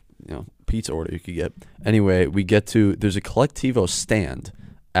like a pizza order you could get. Anyway, there's a Collectivo stand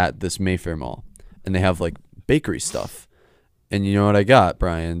at this Mayfair Mall, and they have like bakery stuff. And you know what I got,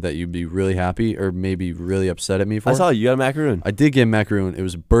 Brian, that you'd be really happy or maybe really upset at me for? I saw you got a macaroon. I did get macaroon. It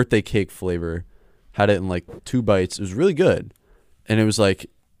was birthday cake flavor. Had it in like 2 bites. It was really good. And it was like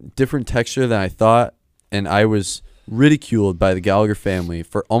different texture than I thought. And I was ridiculed by the Gallagher family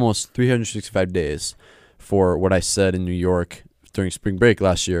for almost 365 days for what I said in New York during spring break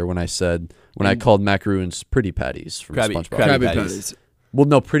last year when I called macaroons pretty patties from SpongeBob. Krabby Patties. Well,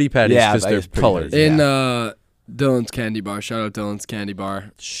 no, pretty patties because they're colored. In Dylan's Candy Bar. Shout out Dylan's Candy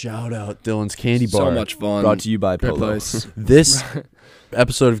Bar. Shout out Dylan's Candy Bar. So much fun. Brought to you by Great Polo. place. This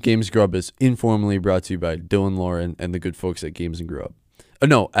episode of Games and Grub is informally brought to you by Dylan Lauren and the good folks at Games and Grub.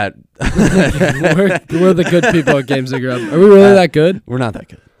 No, at we're the good people at Games and Grub. Are we really that good? We're not that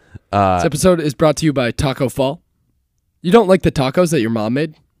good. This episode is brought to you by Taco Fall. You don't like the tacos that your mom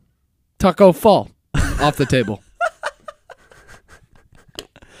made? Taco Fall. Off the table.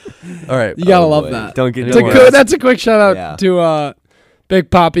 All right. You gotta love that. Don't get That's a quick shout out to Big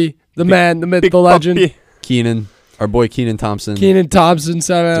Poppy, the man, the myth, the legend. Poppy. Keenan, our boy Keenan Thompson. Keenan Thompson,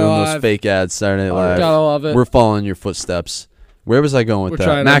 Saturday Night doing Live. those fake ads, Saturday Night Live. Gotta love it. We're following your footsteps. Where was I going with We're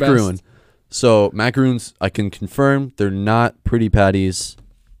that? trying our Macaroon. best. So macaroons, I can confirm they're not pretty patties.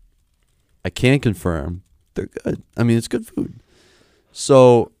 I can confirm they're good. I mean, it's good food.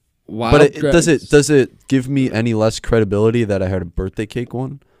 So, does it give me any less credibility that I had a birthday cake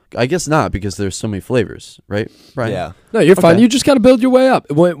one? I guess not, because there's so many flavors, right, Brian? Yeah. No, you're fine. You just got to build your way up.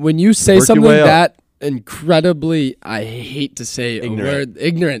 When you say Work your something way up. that incredibly, I hate to say a word,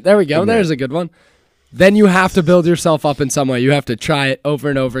 ignorant. There we go. There's a good one. Then you have to build yourself up in some way. You have to try it over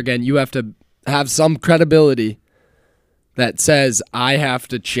and over again. You have to have some credibility that says, I have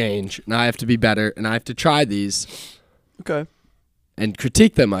to change, and I have to be better, and I have to try these. Okay. And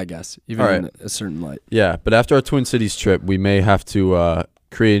critique them, I guess, even All right. in a certain light. Yeah, but after our Twin Cities trip, we may have to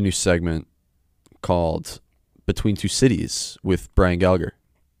create a new segment called Between Two Cities with Brian Gallagher.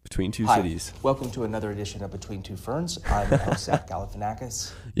 Between Two Hi. Cities. Welcome to another edition of Between Two Ferns. I'm Zach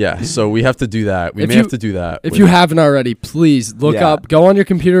Galifianakis. Yeah, so we have to do that. We may have to do that. If you haven't already, please look up. Go on your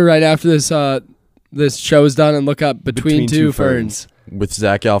computer right after this show is done and look up Between Two Ferns. With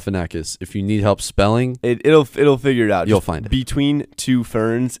Zach Galifianakis. If you need help spelling, it'll figure it out. You'll find it. Between Two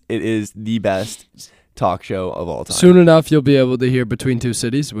Ferns, it is the best talk show of all time. Soon enough, you'll be able to hear Between Two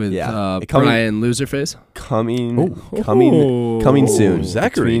Cities with Brian Loserface. Coming soon.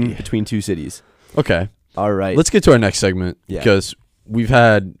 Zachary. Between Two Cities. Okay. All right. Let's get to our next segment because we've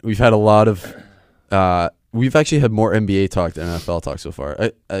had a lot of we've actually had more NBA talk than NFL talk so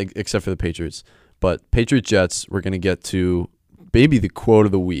far, except for the Patriots. But Patriots Jets, we're gonna get to maybe the quote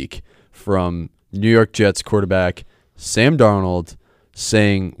of the week from New York Jets quarterback Sam Darnold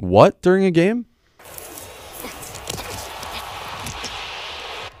saying what during a game?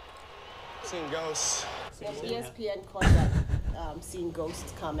 Seeing ghosts. ESPN called that seeing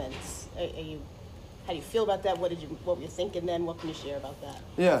ghosts comments. How do you feel about that? What were you thinking then? What can you share about that?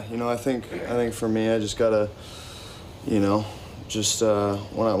 Yeah, I think for me, I just gotta, just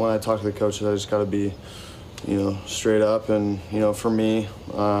when I talk to the coaches, I just gotta be, straight up, and for me,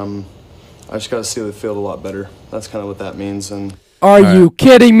 I just gotta see the field a lot better. That's kind of what that means. And are you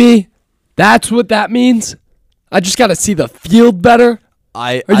kidding me? That's what that means? I just gotta see the field better.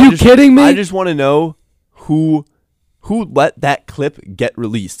 Are you kidding me? I just want to know who let that clip get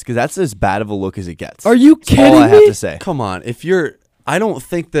released, because that's as bad of a look as it gets. Are you kidding me? All I have to say. Come on, I don't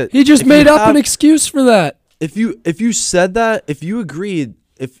think that he just made up an excuse for that. If you said that, if you agreed,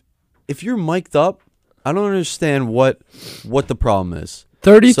 if you're mic'd up, I don't understand what the problem is.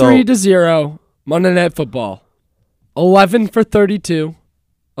 33-0 Monday Night Football. 11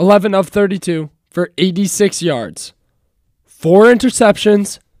 of 32 for 86 yards. 4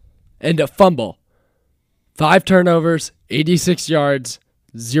 interceptions and a fumble. 5 turnovers, 86 yards,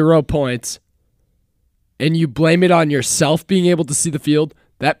 0 points. And you blame it on yourself being able to see the field?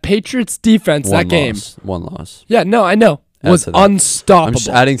 That Patriots defense, One loss. Yeah, no, I know. Was unstoppable. I'm just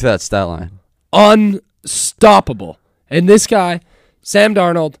adding to that stat line. unstoppable. And this guy, Sam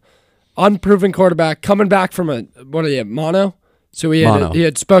Darnold, unproven quarterback, coming back from mono? So he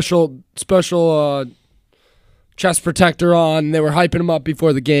had special chest protector on. They were hyping him up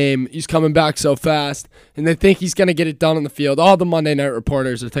before the game. He's coming back so fast, and they think he's going to get it done on the field. All the Monday Night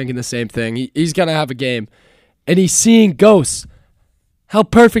reporters are thinking the same thing. He's going to have a game, and he's seeing ghosts. How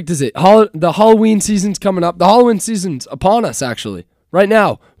perfect is it? The Halloween season's coming up. The Halloween season's upon us, actually. Right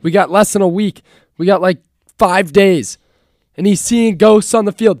now, we got less than a week. We got like 5 days, and he's seeing ghosts on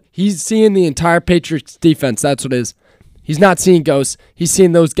the field. He's seeing the entire Patriots defense. That's what it is. He's not seeing ghosts. He's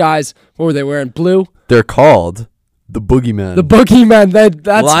seeing those guys. What were they wearing? Blue? They're called the Boogeyman. The Boogeyman.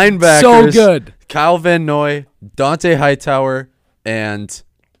 That's linebackers, so good. Kyle Van Noy, Dante Hightower, and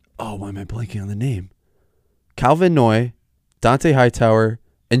why am I blanking on the name? Kyle Van Noy, Dante Hightower,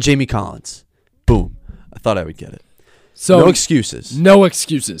 and Jamie Collins. Boom. I thought I would get it. So no excuses. No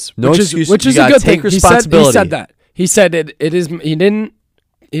excuses. No excuses. Which is you a good take thing. Responsibility. He said that. He said it is. He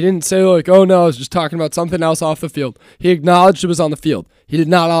didn't say like, oh no, I was just talking about something else off the field. He acknowledged it was on the field. He did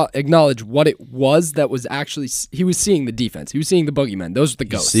not acknowledge what it was that was actually. He was seeing the defense. He was seeing the Boogeyman. Those are the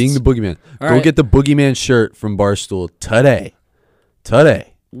ghosts. Seeing the Boogeyman. All Go right. get the Boogeyman shirt from Barstool today.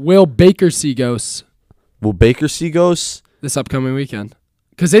 Will Baker see ghosts? Will Baker see ghosts this upcoming weekend?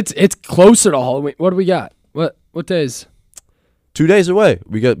 Because it's closer to Halloween. What do we got? What days? 2 days away.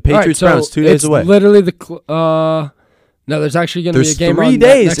 We got Patriots Browns 2 days away. Literally no, there's actually going to be a game. There's 3 on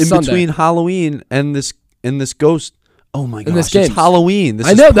days next in Sunday. between Halloween and this ghost. Oh my gosh, this it's game. Halloween. This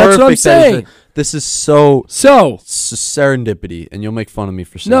I is know, that's what I'm perfect. saying. This is so So serendipity, and you'll make fun of me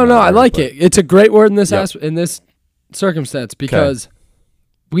for saying no, that I word, like but- it. It's a great word in this in this circumstance because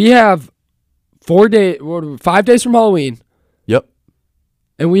we have 5 days from Halloween. Yep.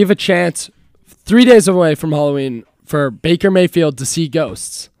 And we have a chance 3 days away from Halloween for Baker Mayfield to see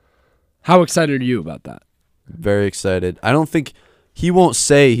ghosts. How excited are you about that? Very excited. I don't think he won't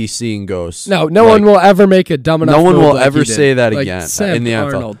say he's seeing ghosts. No one will ever make a dumb enough. No one move will like ever he did. say that Like again Sam in the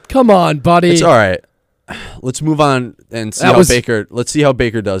NFL. Arnold. Come on, buddy. It's all right. Let's move on and see Let's see how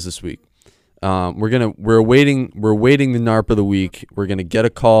Baker does this week. We're awaiting the Narp of the week. We're gonna get a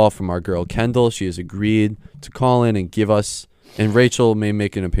call from our girl Kendall. She has agreed to call in and give us. And Rachel may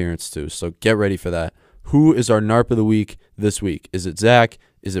make an appearance too. So get ready for that. Who is our Narp of the week this week? Is it Zach?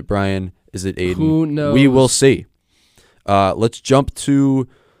 Is it Brian? Is it Aidan? Who knows? We will see. Let's jump to.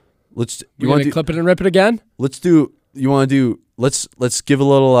 You want to clip it and rip it again? Let's give a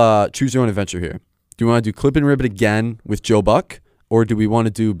little choose your own adventure here. Do you want to do clip and rip it again with Joe Buck, or do we want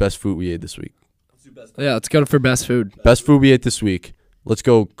to do best food we ate this week? Let's go for best food. Best food we ate this week. Let's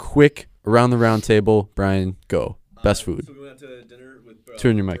go quick around the round table. Brian, go. Best food. So we went to dinner with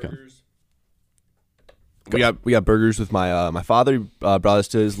turn your mic on. We got burgers with my father. He brought us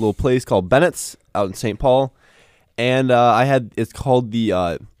to his little place called Bennett's out in St. Paul, and it's called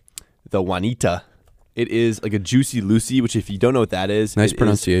the Juanita. It is like a Juicy Lucy, which if you don't know what that is, nice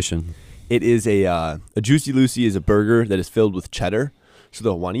pronunciation. It is a Juicy Lucy is a burger that is filled with cheddar. So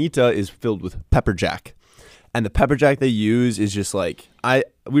the Juanita is filled with pepper jack, and the pepper jack they use is just like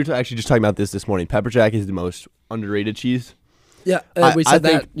we were actually just talking about this morning. Pepper jack is the most underrated cheese. Yeah, we said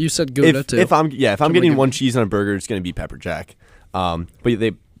that. You said Gouda too. If I'm getting one cheese on a burger, it's gonna be pepper jack. So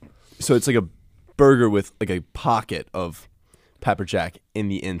it's like a burger with like a pocket of pepper jack in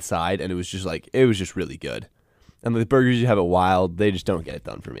the inside, and it was just really good. And the burgers you have at Wild, they just don't get it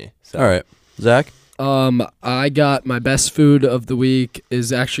done for me. So. All right, Zach. I got my best food of the week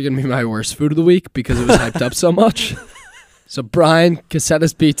is actually gonna be my worst food of the week because it was hyped up so much. So Brian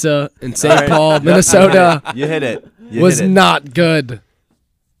Cassetta's Pizza in St. Paul, Minnesota. You hit it. Was not good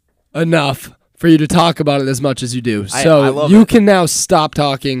enough for you to talk about it as much as you do. So you can now stop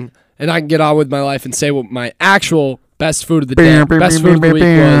talking, and I can get on with my life and say what my actual best food of the day, best food of the week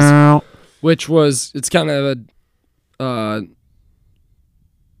was, which was it's kind of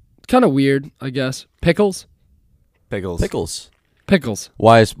weird, I guess. Pickles. Why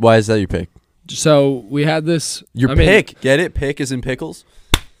is that your pick? So we had this. Pick. Get it? Pick is in pickles.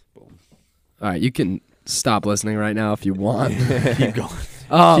 All right, you can stop listening right now if you want. Keep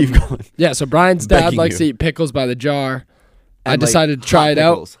going. Keep going. Yeah, so Brian's dad likes to eat pickles by the jar. I decided to try it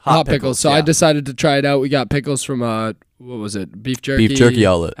out. Hot pickles. So I decided to try it out. We got pickles from what was it? Beef jerky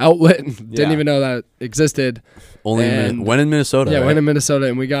outlet. Didn't even know that existed. When in Minnesota. Yeah, right? when in Minnesota,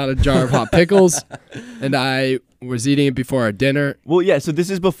 and we got a jar of hot pickles, and I was eating it before our dinner. Well, yeah. So this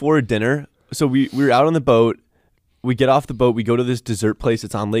is before dinner. So we were out on the boat. We get off the boat. We go to this dessert place.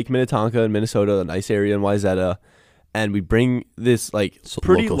 It's on Lake Minnetonka in Minnesota, a nice area in Wayzata. And we bring this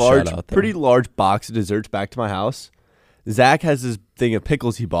pretty large box of desserts back to my house. Zach has thing of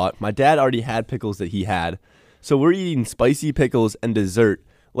pickles he bought. My dad already had pickles that he had. So we're eating spicy pickles and dessert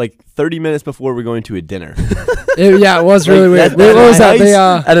like 30 minutes before we're going to a dinner. It was really weird. What was that? They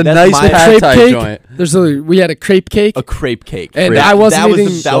at a nice pad thai joint. We had a crepe cake. A crepe cake. And I wasn't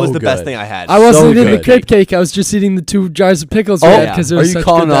eating. That was the best thing I had. I wasn't eating the crepe cake. I was just eating the 2 jars of pickles. Because Are you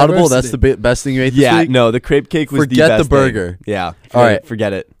calling audible? That's the best thing you ate this week? Yeah, no, the crepe cake was the best Forget the burger. Thing. Yeah. All right.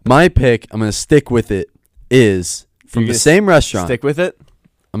 Forget it. My pick, I'm going to stick with it, is from the same restaurant. Stick with it?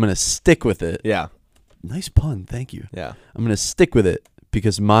 I'm going to stick with it. Yeah. Nice pun. Thank you. Yeah. I'm going to stick with it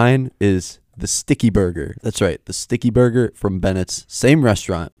because mine is the Sticky Burger. That's right. The Sticky Burger from Bennett's. Same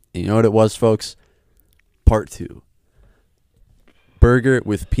restaurant. And you know what it was, folks? Part 2. Burger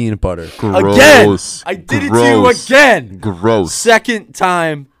with peanut butter. Gross. Again! I did it to you again! Gross. Second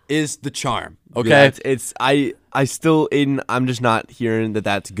time is the charm. Okay? Yeah, I still, Aidan, I'm just not hearing that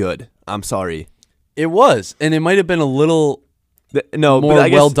that's good. I'm sorry. It was. And it might have been a little more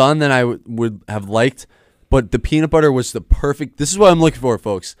well done than I would have liked. But the peanut butter was the perfect. This is what I'm looking for,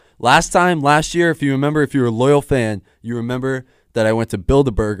 folks. Last year, if you remember, if you're a loyal fan, you remember that I went to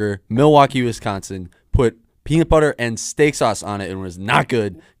Build-A-Burger, Milwaukee, Wisconsin, put peanut butter and steak sauce on it, and it was not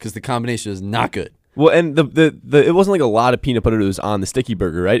good because the combination is not good. Well, and it wasn't like a lot of peanut butter that was on the Sticky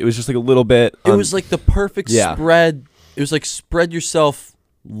Burger, right? It was just like a little bit. It was like the perfect spread. It was like spread yourself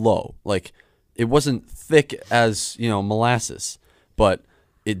low. Like it wasn't thick as, molasses, but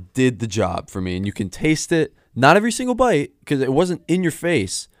it did the job for me, and you can taste it. Not every single bite because it wasn't in your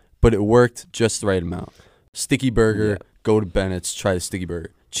face, but it worked just the right amount. Sticky Burger, go to Bennett's, try the Sticky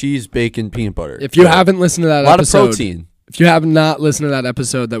Burger. Cheese, bacon, peanut butter. If you haven't listened to that episode, a lot of protein. If you have not listened to that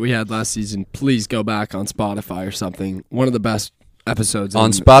episode that we had last season, please go back on Spotify or something. One of the best episodes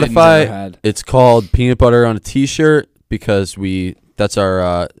on Spotify. It's called Peanut Butter on a T-shirt because it was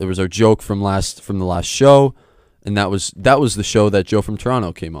our joke from the last show. And that was the show that Joe from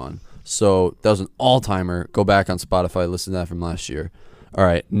Toronto came on. So that was an all-timer. Go back on Spotify, listen to that from last year. All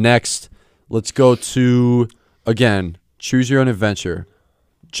right, next, let's go to, again, Choose Your Own Adventure.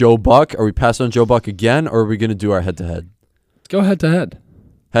 Joe Buck, are we passing on Joe Buck again, or are we going to do our head-to-head? Let's go head-to-head.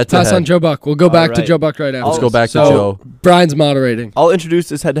 Head-to-head. Pass on Joe Buck. We'll go back to Joe Buck right after. Let's go back to Joe. Brian's moderating. I'll introduce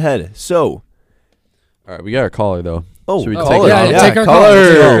this head-to-head. So. All right, we got our caller, though. Oh, should we caller. Take our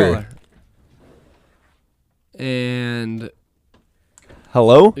caller. And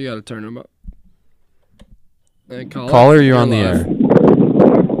hello? You got to turn him up. And caller, you're on the air.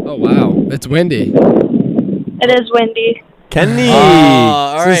 Oh, wow. It's windy. It is windy. Kenny.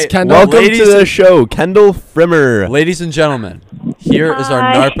 All right. Welcome to the show, Kendall Pfrimmer. Ladies and gentlemen, here is our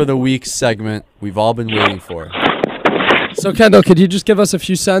Narp of the Week segment we've all been waiting for. So, Kendall, could you just give us a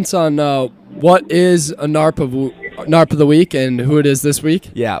few cents on what is a Narp of the Week and who it is this week?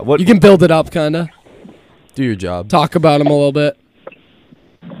 Yeah. You can build it up, kind of. Do your job. Talk about him a little bit.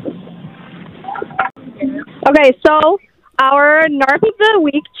 Okay, so our Narp of the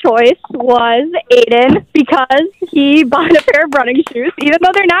Week choice was Aidan because he bought a pair of running shoes, even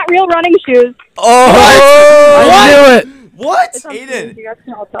though they're not real running shoes. Oh! I knew it! What?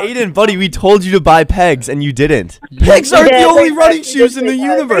 Aidan, buddy, we told you to buy pegs, and you didn't. Pegs aren't the only running shoes in the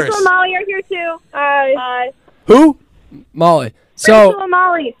universe. Rachel and Molly are here, too. Hi. Who? Molly. Rachel and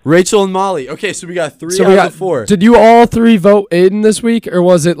Molly. Rachel and Molly. Okay, so we got 3 out of 4. Did you all 3 vote Aidan this week, or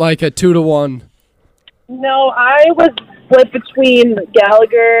was it like a 2-1? No, I was split between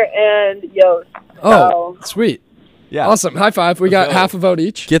Gallagher and Yost. Oh, sweet. Yeah. Awesome. High five. We got half a vote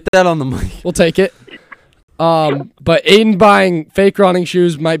each. Get that on the mic. We'll take it. But Aidan buying fake running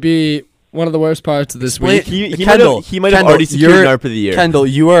shoes might be one of the worst parts of this week. He might have already secured Narp of the Year. Kendall,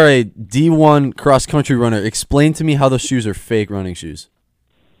 you are a D1 cross-country runner. Explain to me how those shoes are fake running shoes.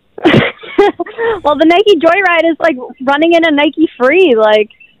 Well, the Nike Joyride is like running in a Nike Free. Like,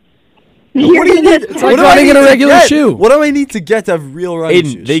 it's like running in a regular shoe. What do I need to get to have real running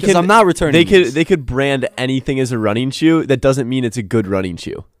shoes? Because I'm not returning They could brand anything as a running shoe. That doesn't mean it's a good running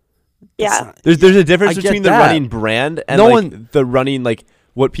shoe. Yeah. There's a difference between the running brand and the running, like,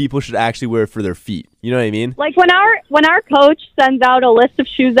 what people should actually wear for their feet. You know what I mean? Like when our coach sends out a list of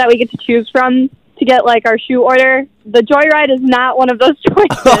shoes that we get to choose from to get like our shoe order, the Joyride is not one of those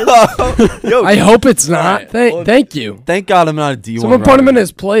choices. Yo, I hope it's not. Thank you. Thank God I'm not a D1. Someone put him in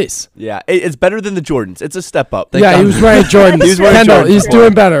his place. Yeah, it's better than the Jordans. It's a step up. He was wearing Jordans. Kendall, he's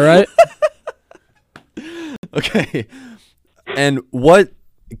doing better, right? Okay. And what?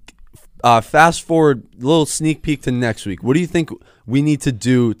 Fast forward, little sneak peek to next week. What do you think we need to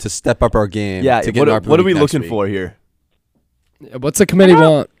do to step up our game? Yeah, to get what are we looking for here? What's the committee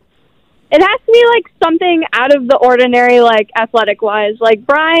want? It has to be like something out of the ordinary, like athletic wise. Like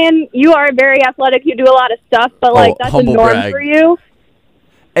Brian, you are very athletic. You do a lot of stuff, but like that's a norm for you.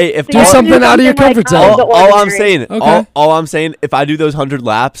 Hey, if do something out of your comfort zone. All I'm saying, all I'm saying, if I do those 100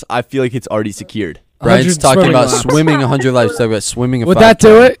 laps, I feel like it's already secured. Brian's talking about swimming 100 laps. Talking about swimming. Would that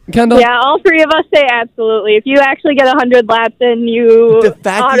do it, Kendall? Yeah, all three of us say absolutely. If you actually get 100 laps in, you get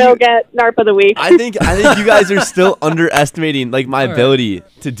Narp of the week. I think you guys are still underestimating like my ability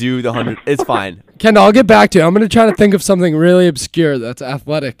to do the 100. It's fine. Kendall, I'll get back to you. I'm going to try to think of something really obscure that's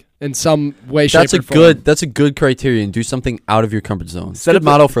athletic in some way, shape, or form. That's a good criterion. Do something out of your comfort zone. Set up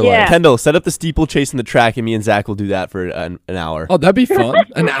model for life. Kendall, set up the steeplechase in the track, and me and Zach will do that for an hour. Oh, that'd be fun.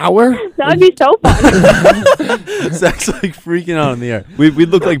 An hour? That'd be so fun. Zach's like freaking out in the air. We'd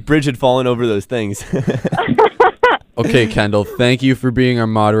look like Bridge had fallen over those things. Okay, Kendall, thank you for being our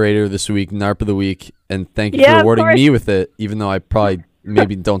moderator this week, Narp of the week, and thank you for rewarding me with it, even though I probably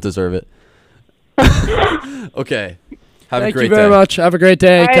maybe don't deserve it. Okay. Have a great day. Thank you very much. Have a great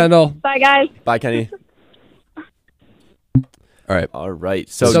day, Kendall. Bye, guys. Bye, Kenny. All right.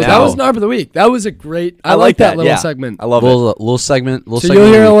 So now, that was Narp of the week. That was a great. I like that little segment. I love it. Little segment. So you'll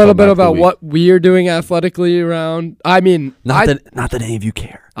hear a little bit about what we're doing athletically around. I mean, not that any of you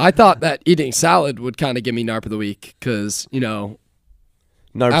care. I thought that eating salad would kind of give me Narp of the week because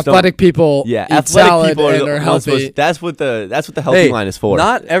Narps athletic people eat salad and are healthy. That's what the healthy line is for.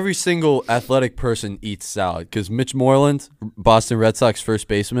 Not every single athletic person eats salad because Mitch Moreland, Boston Red Sox first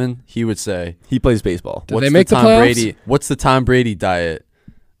baseman, he would say he plays baseball. Did they make the playoffs? What's the Tom Brady diet?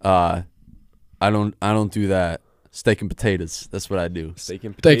 I don't do that. Steak and potatoes. That's what I do. Steak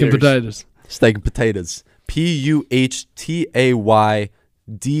and potatoes. Steak and potatoes. PUHTAYDAUS.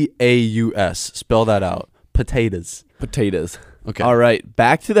 Spell that out. Potatoes. Okay. All right.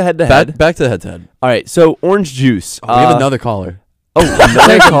 Back to the head-to-head. Back to the head-to-head. All right. So orange juice. We have another caller. Oh,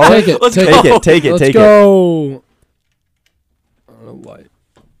 another caller. Take it. Let's take it. Let's go. I don't know why.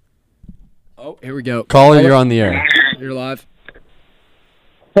 Oh, here we go. Caller, you're on the air. You're live.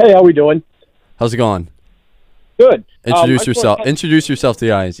 Hey, how we doing? How's it going? Good. Introduce yourself. Introduce yourself to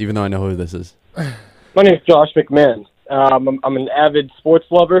the eyes, even though I know who this is. My name is Josh McMahon. I'm an avid sports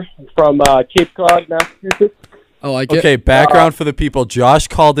lover from Cape Cod, Massachusetts. Okay, background for the people. Josh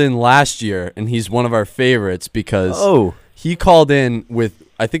called in last year, and he's one of our favorites because he called in with,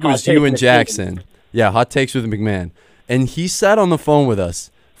 I think it was you and Jackson. Yeah, Hot Takes with McMahon. And he sat on the phone with us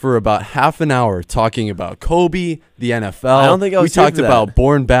for about half an hour talking about Kobe, the NFL. I don't think I was We talked here for about that.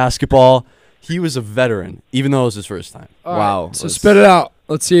 Bourne basketball. He was a veteran, even though it was his first time. All wow. Right, so spit it out.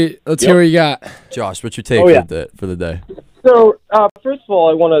 Let's see. Let's hear what you got. Josh, what's your take for the day? So, first of all,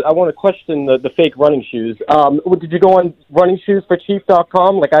 I want to question the fake running shoes. Did you go on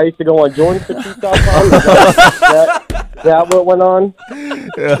runningshoesforcheap.com? Like I used to go on jordans4cheap.com? Is that what went on?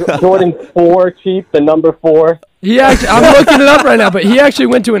 Jordan 4 cheap, the number 4. I'm looking it up right now, but he actually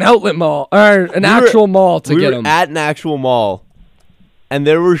went to an outlet mall or an actual mall to get them. We were at an actual mall, and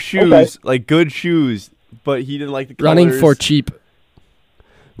there were shoes, like good shoes, but he didn't like the colors. Running for cheap.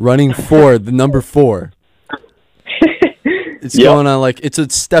 Running for the number 4. It's going on like it's a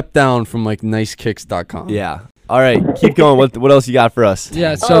step down from like nicekicks.com. Yeah. All right, keep going. What else you got for us?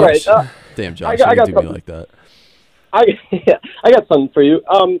 Yeah. So, all right, damn, Josh, you do me like that. I got something for you.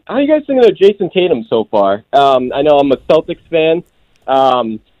 How you guys thinking of Jason Tatum so far? I know I'm a Celtics fan.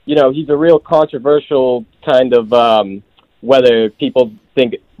 He's a real controversial kind of whether people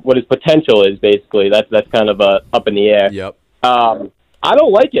think what his potential is. Basically, that's kind of up in the air. Yep. I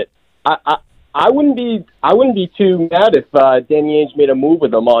don't like it. I wouldn't be too mad if Danny Ainge made a move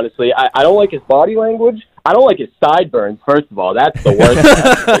with him. Honestly, I don't like his body language. I don't like his sideburns. First of all, that's the worst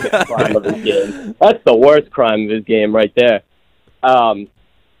crime of his game. That's the worst crime of his game right there. I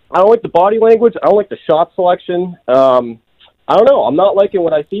don't like the body language. I don't like the shot selection. I don't know. I'm not liking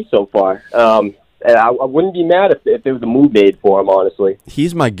what I see so far. And I wouldn't be mad if there was a move made for him. Honestly,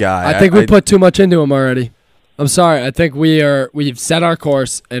 he's my guy. I think we put too much into him already. I'm sorry. I think we've set our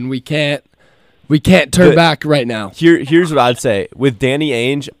course and we can't turn back right now. Here's what I'd say. With Danny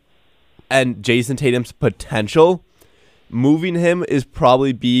Ainge and Jason Tatum's potential, moving him would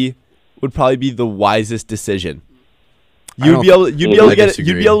probably be the wisest decision. You'd be able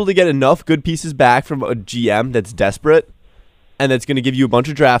to get enough good pieces back from a GM that's desperate and that's going to give you a bunch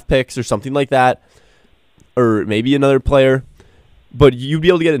of draft picks or something like that, or maybe another player. But you'd be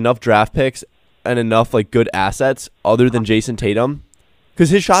able to get enough draft picks and enough like good assets other than Jason Tatum. Because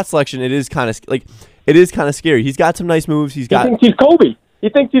his shot selection, it is kind of scary. He's got some nice moves. He thinks he's Kobe. He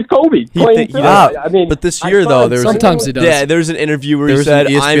thinks he's Kobe. But this year though, sometimes he does. Yeah, there's an interview where he said,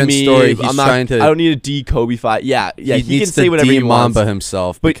 "I'm me. Story. He's trying to. I don't need to de-Kobe-fy." Yeah. He needs can say to whatever he wants. de-Mamba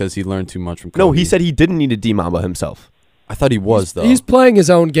himself because he learned too much from Kobe. No, he said he didn't need to de-Mamba himself. I thought he was though. He's playing his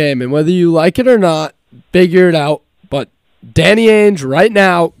own game, and whether you like it or not, figure it out. But Danny Ainge right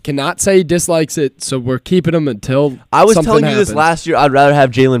now cannot say he dislikes it, so we're keeping him until I was something telling you this happens. last year. I'd rather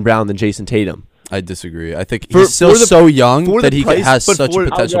have Jaylen Brown than Jason Tatum. I disagree. I think he's still so young that he has such a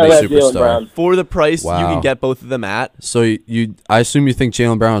potential to be a superstar. For the price you can get both of them at. So I assume you think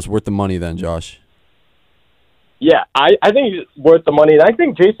Jaylen Brown is worth the money then, Josh? Yeah, I think he's worth the money. And I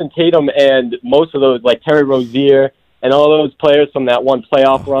think Jason Tatum and most of those, like Terry Rozier and all those players from that one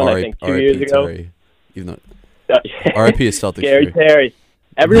playoff run, I think 2 years ago. Terry. Even though RIP is Celtics. Scary Terry.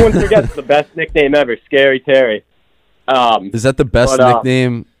 Everyone forgets the best nickname ever, Scary Terry. Is that the best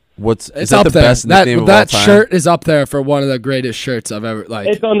nickname? Is that up the there. best nickname of all that time? shirt is up there for one of the greatest shirts I've ever like.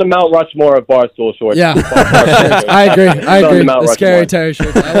 It's on the Mount Rushmore of Barstool shorts. Yeah, I agree. The Scary Terry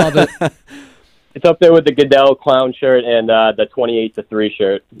shirts, I love it. It's up there with the Goodell clown shirt and the 28-3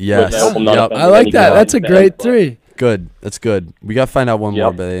 shirt. Yes, I like that. That's a great 3. Good. That's good. We got to find out one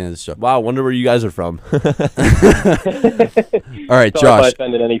more by the end of the show. Wow, wonder where you guys are from. All right, Sorry Josh. if I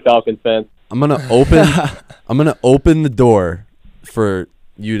offended any Falcons fans. I'm gonna open the door for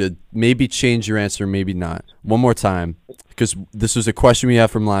you to maybe change your answer, maybe not. One more time, because this was a question we had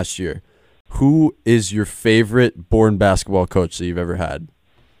from last year. Who is your favorite born basketball coach that you've ever had?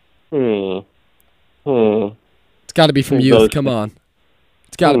 It's got to be from youth. Come on.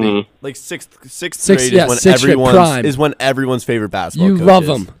 It's got to be. Like sixth grade is when everyone's favorite basketball coach You love is.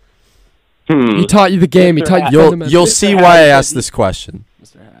 him. He taught you the game. He taught you fundamentals. You'll see why I asked this question.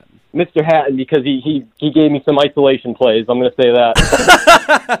 Mr. Hatton, because he gave me some isolation plays. I'm going to say that.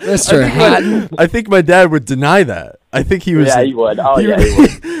 Mr. Hatton? I think my dad would deny that. I think he was. Yeah, he would. Oh, yeah, he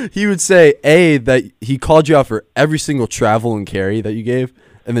would. He would say, A, that he called you out for every single travel and carry that you gave,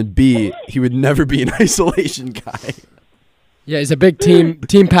 and then B, he would never be an isolation guy. Yeah, he's a big team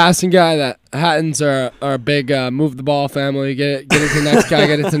passing guy. That Hattons are a big move the ball family. Get it to the next guy,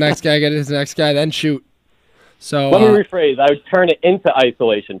 get it to the next guy, get it to the next guy, then shoot. So let me rephrase. I would turn it into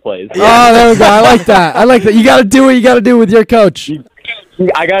isolation plays. Oh, there we go. I like that. You got to do what you got to do with your coach.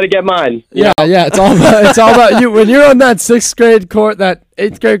 I got to get mine. Yeah. It's all about you. When you're on that 6th grade court, that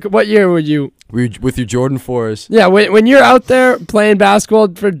 8th grade. What year were you? With your Jordan 4s. Yeah. When you're out there playing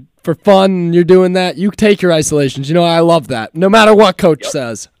basketball for fun, and you're doing that, you take your isolations. You know, I love that. No matter what coach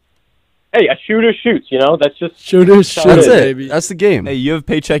says. Hey, a shooter shoots, that's just... Shooters shoot, that's it, baby. That's the game. Hey, you have a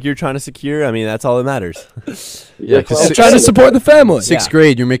paycheck you're trying to secure. I mean, that's all that matters. Yeah, because trying to support the family. 6th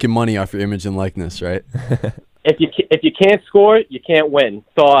grade, you're making money off your image and likeness, right? If you can't score, you can't win.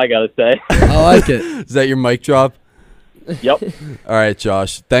 That's all I got to say. I like it. Is that your mic drop? Yep. All right,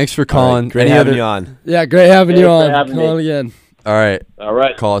 Josh. Thanks for calling. Great having you on. Yeah, great having you on. Call on again. All right. All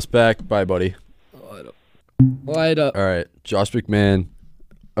right. Call us back. Bye, buddy. Light up. All right. Josh McMahon,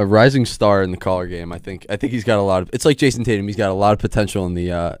 a rising star in the collar game. I think he's got a lot of. It's like Jason Tatum. He's got a lot of potential in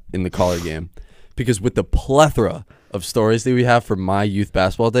the collar game, because with the plethora of stories that we have from my youth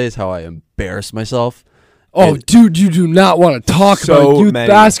basketball days, how I embarrassed myself. Oh, dude, you do not want to talk about youth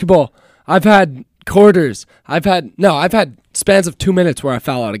basketball. I've had quarters. I've had spans of 2 minutes where I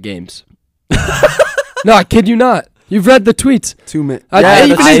foul out of games. No, I kid you not. You've read the tweets. 2 minutes.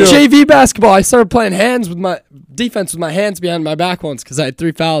 Even in JV basketball, I started playing defense with my hands behind my back once because I had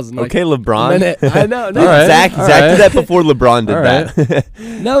 3 fouls. In Okay, LeBron. I know. No. Zach did that before LeBron did that.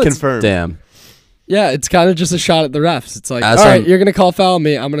 No, confirmed. Damn. Yeah, it's kind of just a shot at the refs. It's like, all right, you're gonna call foul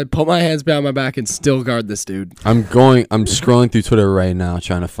me. I'm gonna put my hands behind my back and still guard this dude. I'm scrolling through Twitter right now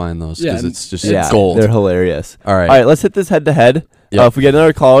trying to find those because it's just gold. They're hilarious. All right, let's hit this head to head. Yep. If we get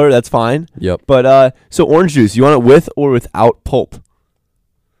another caller, that's fine. Yep. But so orange juice, you want it with or without pulp?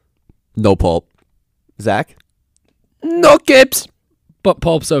 No pulp. Zach? No capes, but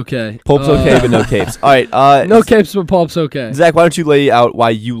pulp's okay. Pulp's okay, but no capes. All right. No capes, but pulp's okay. Zach, why don't you lay out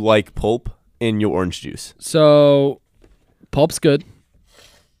why you like pulp in your orange juice? So, pulp's good.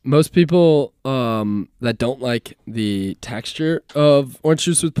 Most people that don't like the texture of orange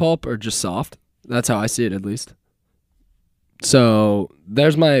juice with pulp are just soft. That's how I see it, at least. So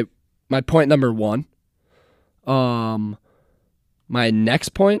there's my point number 1. My next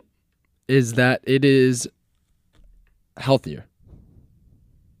point is that it is healthier.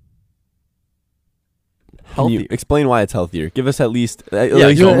 Can you explain why it's healthier? Give us at least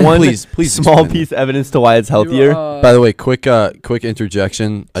one please small piece of evidence to why it's healthier. By the way, quick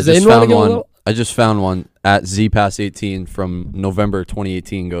interjection. I just found one at ZPass18 from November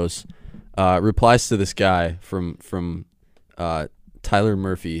 2018. Goes replies to this guy from Tyler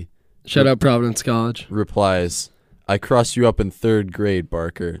Murphy. Shout out Providence College. Replies, I crossed you up in 3rd grade,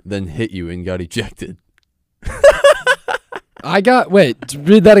 Barker, then hit you and got ejected. Wait,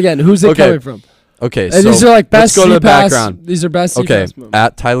 read that again. Who's it coming from? Okay, so these are like best let's go to the background. These are best Okay, CPass moments.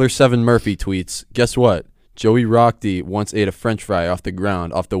 at Tyler7 Murphy tweets, guess what? Joey Rockdy once ate a French fry off the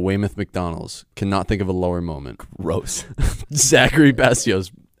ground off the Weymouth McDonald's. Cannot think of a lower moment. Gross. Zachary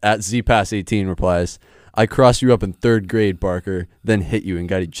Basios at ZPass18 replies, I crossed you up in 3rd grade, Barker, then hit you and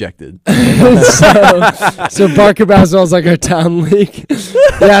got ejected. so Barker Basketball's like our town league.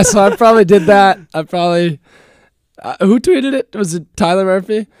 Yeah, so I probably did that. I probably... who tweeted it? Was it Tyler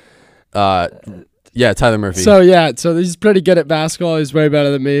Murphy? Yeah, Tyler Murphy. So he's pretty good at basketball. He's way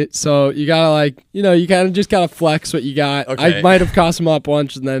better than me. So you gotta you kind of just gotta flex what you got. Okay. I might have crossed him up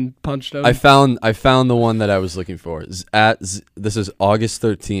once and then punched him. I found the one that I was looking for. This is August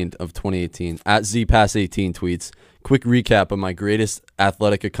 13th of 2018. At ZPass18 tweets, quick recap of my greatest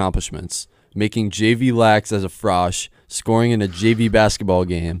athletic accomplishments: making JV lax as a frosh, scoring in a JV basketball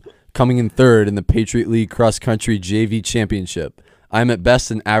game, coming in 3rd in the Patriot League cross country JV championship. I am at best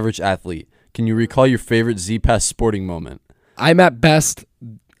an average athlete. Can you recall your favorite Z-Pass sporting moment? I am the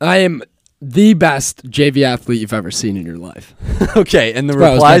best JV athlete you've ever seen in your life. Okay, and the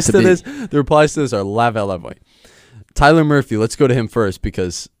replies to this are lav. Tyler Murphy, let's go to him first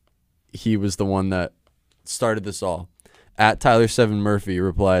because he was the one that started this all. At Tyler7 Murphy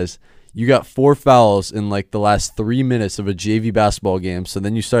replies, you got 4 fouls in like the last 3 minutes of a JV basketball game, so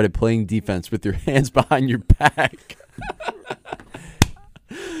then you started playing defense with your hands behind your back.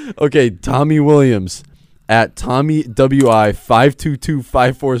 Okay, Tommy Williams at Tommy WI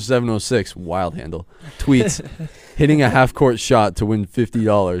 522-54706, wild handle, tweets, hitting a half-court shot to win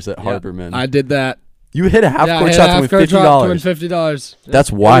 $50 at Harperman. I did that. You hit a half-court shot to win $50?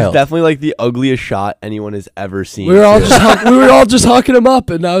 That's wild. It was definitely like the ugliest shot anyone has ever seen. We were all just hooking him up,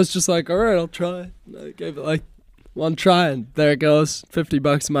 and I was just like, all right, I'll try. And I gave it like one try, and there it goes,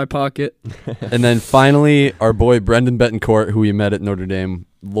 $50 in my pocket. And then finally, our boy Brendan Betancourt, who we met at Notre Dame,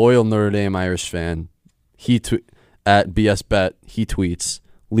 loyal Notre Dame Irish fan, at BSBet, he tweets,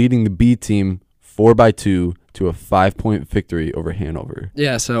 leading the B team 4-2 to a 5-point victory over Hanover.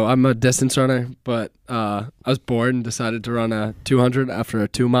 Yeah, so I'm a distance runner, but I was bored and decided to run a 200 after a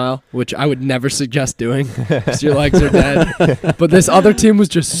 2-mile, which I would never suggest doing because your legs are dead. But this other team was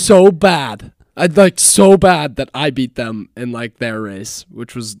just so bad. So bad that I beat them in like their race,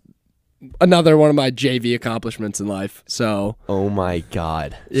 which was another one of my JV accomplishments in life. So, oh my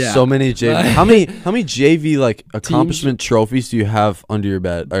god, yeah, so many JV. how many JV like accomplishment trophies do you have under your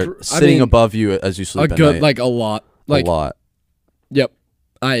bed or sitting above you as you sleep? A lot. A lot. Yep,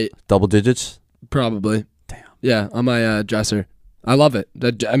 double digits probably. Damn. Yeah, on my dresser. I love it.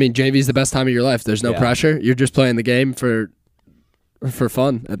 I mean, JV is the best time of your life. There's no pressure. You're just playing the game for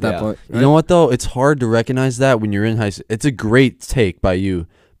fun at that point. Right? You know what though? It's hard to recognize that when you're in high school. It's a great take by you.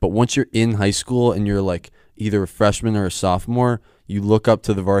 But once you're in high school and you're like either a freshman or a sophomore, you look up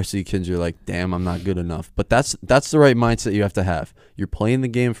to the varsity kids. You're like, damn, I'm not good enough. But that's the right mindset you have to have. You're playing the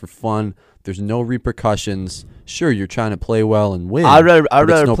game for fun. There's no repercussions. Sure, you're trying to play well and win. I'd rather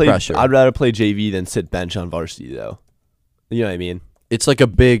play JV than sit bench on varsity though. You know what I mean? It's like a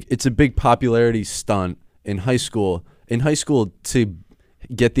big popularity stunt in high school. In high school to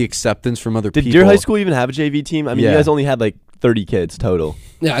get the acceptance from other people. Did your high school even have a JV team? I mean, you guys only had like 30 kids total.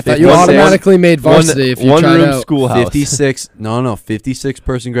 Yeah, I thought you automatically made varsity if you tried one room out. Schoolhouse. 56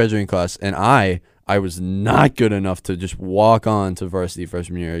 person graduating class, and I was not good enough to just walk on to varsity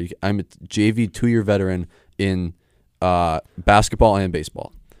freshman year. I'm a JV 2-year veteran in basketball and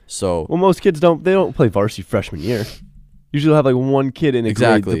baseball. So most kids don't play varsity freshman year. Usually have like one kid in a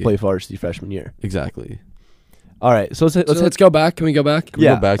grade to play varsity freshman year. Exactly. All right, so let's go back. Can we go back? Can we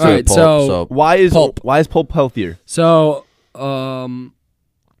go back to all right, pulp? So why is pulp healthier? So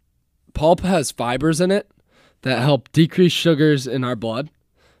pulp has fibers in it that help decrease sugars in our blood,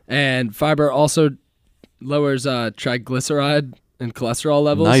 and fiber also lowers triglyceride and cholesterol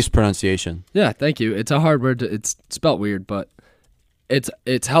levels. Nice pronunciation. Yeah, thank you. It's a hard word. It's spelt weird, but it's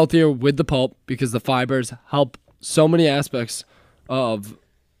healthier with the pulp because the fibers help so many aspects of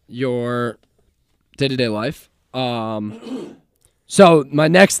your day-to-day life. So my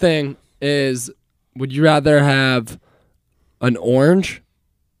next thing is, would you rather have an orange,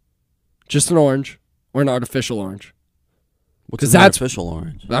 just an orange, or an artificial orange? Because that's artificial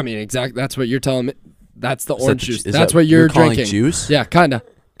orange. I mean, exactly. That's what you're telling me. That's the orange juice. That's what you're drinking. Juice? Yeah, kinda.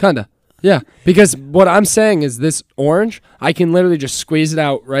 Yeah, because what I'm saying is this orange, I can literally just squeeze it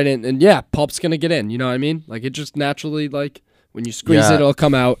out right in, and yeah, pulp's gonna get in. You know what I mean? Like it just naturally like. When you squeeze it, it'll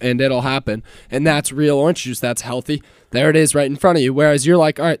come out and it'll happen. And that's real orange juice. That's healthy. There it is right in front of you. Whereas you're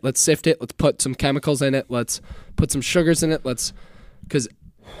like, all right, let's sift it. Let's put some chemicals in it. Let's put some sugars in it.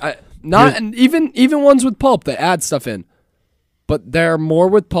 And even ones with pulp, they add stuff in. But there are more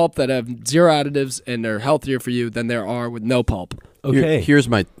with pulp that have zero additives and they're healthier for you than there are with no pulp. Okay. Here's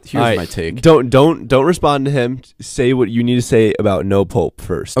my right. take. Don't respond to him. Say what you need to say about no pulp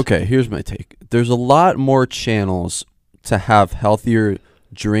first. Okay, here's my take. There's a lot more channels to have healthier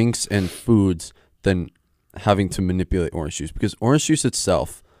drinks and foods than having to manipulate orange juice, because orange juice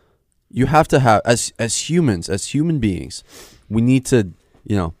itself, you have to have, as humans, as human beings, we need to,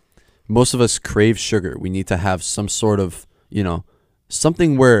 most of us crave sugar. We need to have some sort of,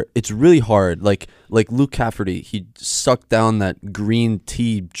 something where it's really hard. Like Luke Cafferty, he sucked down that green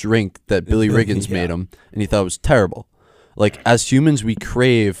tea drink that Billy Riggins made him, and he thought it was terrible. Like, as humans, we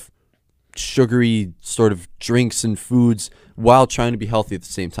crave sugary sort of drinks and foods while trying to be healthy at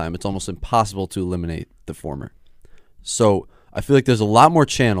the same time. It's almost impossible to eliminate the former. So I feel like there's a lot more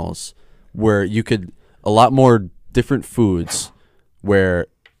channels where you could, a lot more different foods where,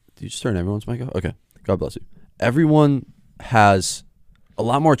 did you just turn everyone's mic off? Okay, God bless you. Everyone has a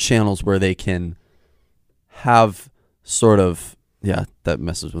lot more channels where they can have sort of, that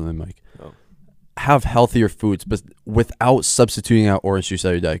messes with my mic. Have healthier foods, but without substituting out orange juice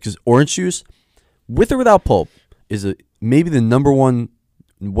out of your diet. Because orange juice, with or without pulp, is maybe the number one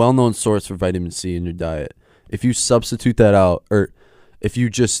well-known source for vitamin C in your diet. If you substitute that out, or if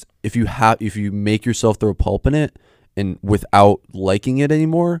you make yourself throw pulp in it, and without liking it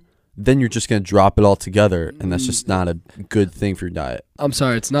anymore, then you're just going to drop it all together, and that's just not a good thing for your diet. I'm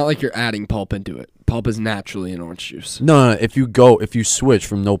sorry, it's not like you're adding pulp into it. Pulp is naturally in orange juice. No. If you switch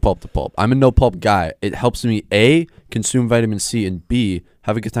from no pulp to pulp, I'm a no pulp guy. It helps me A, consume vitamin C, and B,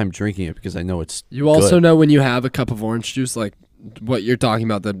 have a good time drinking it because I know it's You also know when you have a cup of orange juice, like what you're talking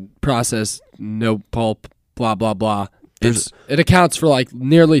about, the processed, no pulp, blah, blah, blah. It accounts for like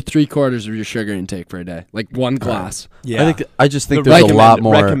nearly 3/4 of your sugar intake for a day, like one glass. Yeah, I just think there's a lot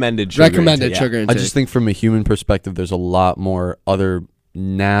more recommended sugar intake. I just think from a human perspective, there's a lot more other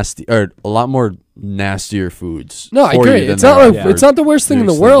nastier foods. No, I agree. It's not the worst thing in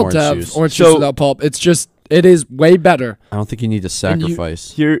the world to have orange juice without pulp. It's just it is way better. I don't think you need to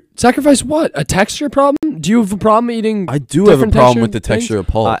sacrifice. Sacrifice what? A texture problem? Do you have a problem eating? I do have a problem with the texture of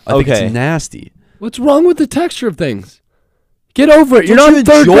pulp. I think it's nasty. What's wrong with the texture of things? Get over it. You're not in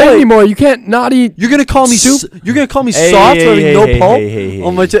third grade anymore. You can't not eat. You're gonna call me soup. You're gonna call me soft for having no pulp.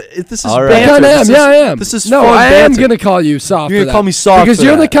 Oh my! This is banter. I am. This is no. fun I am banter. gonna call you soft. You're gonna call me soft because for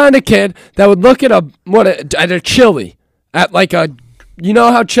you're that. the kind of kid that would look at a chili at like a. You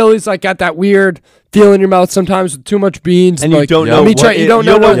know how chili's like got that weird feel in your mouth sometimes with too much beans, and like, you don't know. You don't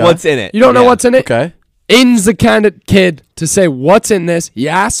know what's in it. You don't know what's in it. Okay. Aidan's the kind of kid to say what's in this. He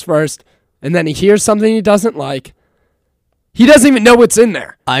asks first, and then he hears something he doesn't like. He doesn't even know what's in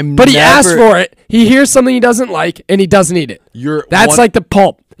there. But he asks for it. He hears something he doesn't like, and he doesn't eat it. That's like the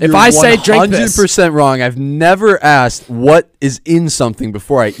pulp. If I say drink this, 100% wrong. I've never asked what is in something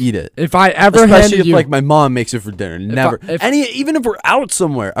before I eat it. If I ever Especially handed if you, like my mom makes it for dinner, never. Even if we're out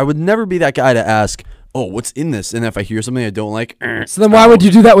somewhere, I would never be that guy to ask, "Oh, what's in this?" And if I hear something I don't like, so then why would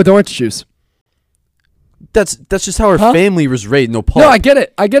you do that with orange juice? That's just how our family was raised. No pulp. No, I get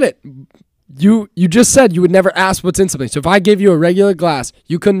it. You just said you would never ask what's in something. So if I gave you a regular glass,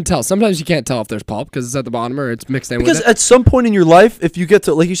 you couldn't tell. Sometimes you can't tell if there's pulp because it's at the bottom or it's mixed in with it. Because at some point in your life, if you get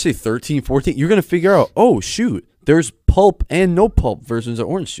to, like you say, 13, 14, you're going to figure out, oh, shoot, there's pulp and no pulp versions of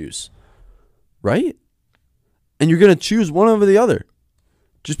orange juice. Right? And you're going to choose one over the other.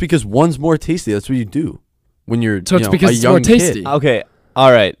 Just because one's more tasty. That's what you do when you're so it's because a it's young more tasty. Kid. Okay.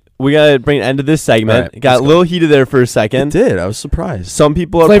 All right. We got to bring an end to this segment. Right, got a little heated there for a second. It did. I was surprised. Some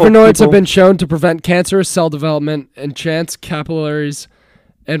people are flavonoids have been shown to prevent cancerous cell development, enhance capillaries,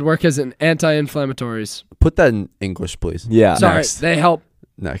 and work as an anti-inflammatories. Put that in English, please. Yeah. Sorry, Next. they help.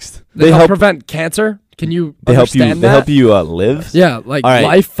 Next. They help prevent cancer. Can you understand that? They help you live. Yeah, like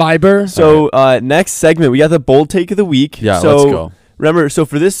life fiber. So next segment, we got the bold take of the week. Yeah, so, let's go. Remember, so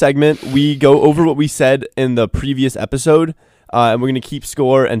for this segment, we go over what we said in the previous episode. And we're going to keep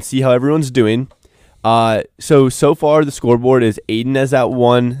score and see how everyone's doing. So far, the scoreboard is Aidan is at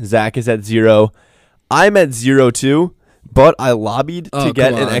 1, Zach is at 0. I'm at 0 too, but I lobbied to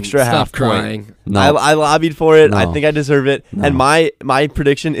get an extra half crying. point. No. I lobbied for it. No. I think I deserve it. No. And my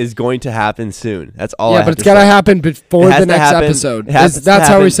prediction is going to happen soon. That's all I have to say. Yeah, but it's got to happen before the next episode. That's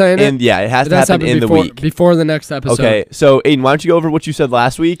how we're saying it? Yeah, it has to happen in the week. Before the next episode. Okay, so Aidan, why don't you go over what you said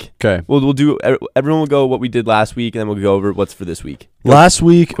last week? Okay. We'll do, everyone will go what we did last week, and then we'll go over what's for this week. Last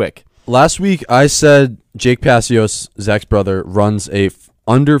week, I said Jake Passios, Zach's brother, runs a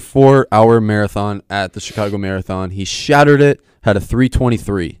under 4-hour marathon at the Chicago Marathon. He shattered it, had a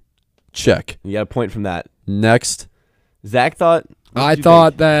 3:23. Check. You got a point from that. Next. Zach thought I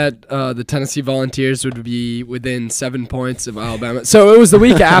thought that the Tennessee Volunteers would be within 7 points of Alabama. So it was the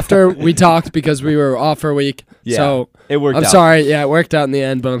week after we talked because we were off for a week. Yeah, so it worked out. I'm sorry. Yeah, it worked out in the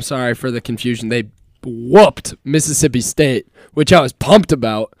end, but I'm sorry for the confusion. They whooped Mississippi State, which I was pumped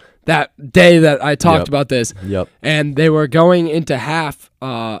about that day that I talked about this. Yep. And they were going into half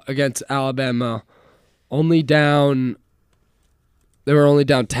against Alabama only down. They were only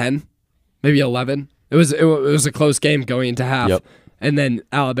down 10, maybe 11. It was a close game going into half. Yep. And then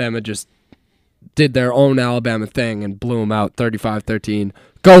Alabama just did their own Alabama thing and blew them out 35-13.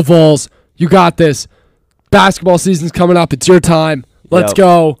 Go Vols. You got this. Basketball season's coming up. It's your time. Let's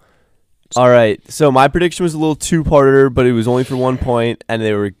go. All right. So my prediction was a little two-parter, but it was only for 1 point, and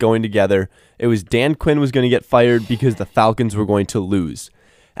they were going together. It was Dan Quinn was going to get fired because the Falcons were going to lose.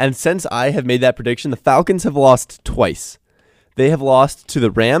 And since I have made that prediction, the Falcons have lost twice. They have lost to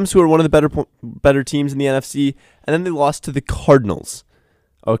the Rams, who are one of the better teams in the NFC, and then they lost to the Cardinals.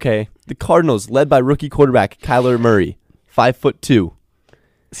 Okay, the Cardinals, led by rookie quarterback Kyler Murray, 5'2".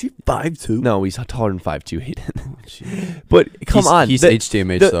 Is he 5'2"? No, he's taller than 5'2", Hayden. But come on. He's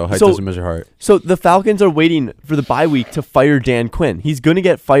HTMH, though. Height doesn't measure heart. So the Falcons are waiting for the bye week to fire Dan Quinn. He's going to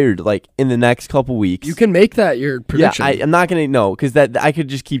get fired like in the next couple weeks. You can make that your prediction. Yeah, I'm not going to know because I could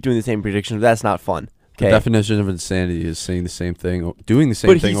just keep doing the same prediction. But that's not fun. Okay. The definition of insanity is saying the same thing, doing the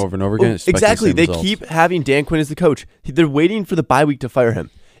same thing over and over again. Exactly. They results. keep having Dan Quinn as the coach. They're waiting for the bye week to fire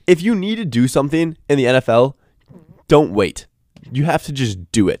him. If you need to do something in the NFL, don't wait. You have to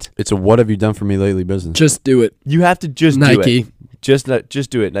just do it. It's a what have you done for me lately business. Just do it. You have to just Nike. do it. Just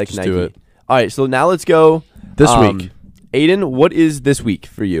do it. Nike. Do it. All right, so now let's go. This week. Aidan, what is this week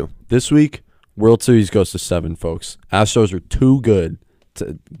for you? This week, World Series goes to 7, folks. Astros are too good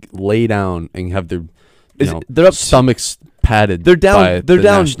to lay down and have their they're up stomachs padded. They're down. By they're the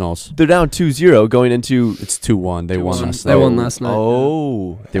down. Nationals. They're down 2-0 going into. It's 2-1. They won last night. They won last night.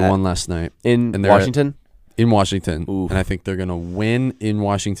 Oh, they won last night in Washington. In Washington, Oof. and I think they're gonna win in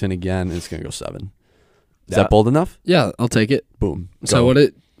Washington again. And it's gonna go 7. Is that bold enough? Yeah, I'll take it. Boom. So what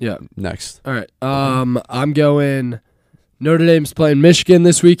it? Yeah. Next. All right. I'm going. Notre Dame's playing Michigan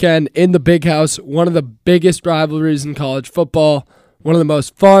this weekend in the Big House. One of the biggest rivalries in college football. One of the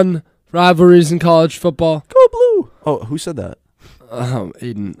most fun rivalries in college football. Go Blue. Oh, who said that?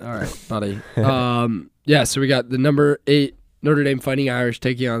 Aidan. All right, buddy. Yeah. So we got the number 8 Notre Dame Fighting Irish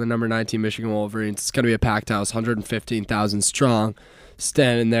taking on the number 19 Michigan Wolverines. It's going to be a packed house, 115,000 strong,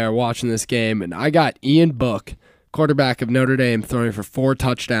 standing there watching this game. And I got Ian Book, quarterback of Notre Dame, throwing for 4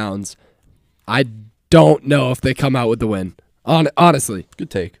 touchdowns. I don't know if they come out with the win. Honestly. Good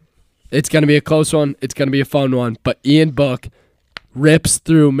take. It's going to be a close one. It's going to be a fun one. But Ian Book rips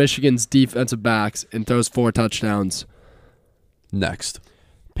through Michigan's defensive backs and throws 4 touchdowns. Next.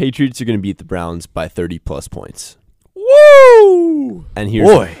 Patriots are going to beat the Browns by 30-plus points. Woo! And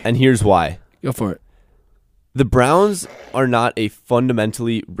here's why. Go for it. The Browns are not a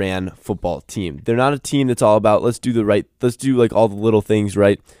fundamentally ran football team. They're not a team that's all about let's do like all the little things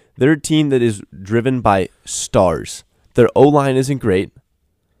right. They're a team that is driven by stars. Their O-line isn't great.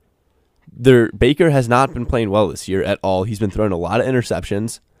 Their Baker has not been playing well this year at all. He's been throwing a lot of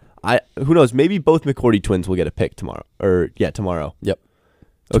interceptions. Who knows? Maybe both McCourty twins will get a pick tomorrow. Tomorrow. Yep.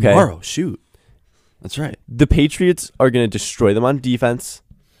 Okay. Tomorrow. Shoot. That's right. The Patriots are going to destroy them on defense.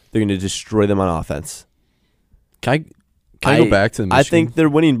 They're going to destroy them on offense. Can I go back to Michigan? I think they're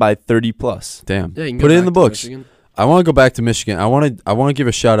winning by 30-plus. Damn. Yeah, you can Put go it in back the to books. Michigan. I want to go back to Michigan. I want to give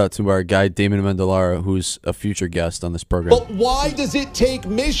a shout out to our guy Damon Mendelara, who's a future guest on this program. But why does it take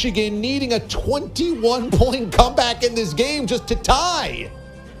Michigan needing a 21-point comeback in this game just to tie?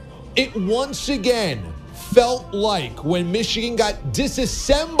 It once again felt like when Michigan got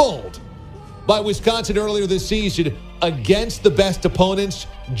disassembled by Wisconsin earlier this season against the best opponents,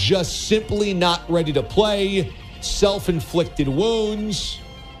 just simply not ready to play, self-inflicted wounds,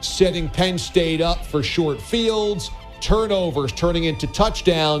 setting Penn State up for short fields, turnovers turning into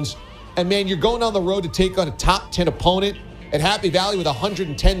touchdowns. And man, you're going on the road to take on a top 10 opponent at Happy Valley with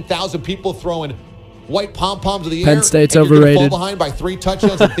 110,000 people throwing white pom-poms in the air. Penn State's and you're overrated. gonna fall behind by 3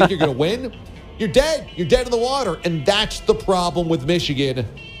 touchdowns and think you're going to win? You're dead. You're dead in the water. And that's the problem with Michigan.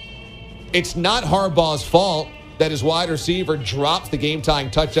 It's not Harbaugh's fault that his wide receiver drops the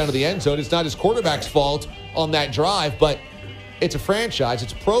game-tying touchdown to the end zone. It's not his quarterback's fault on that drive, but it's a franchise,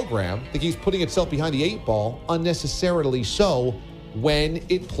 it's a program that keeps putting itself behind the 8 ball, unnecessarily so, when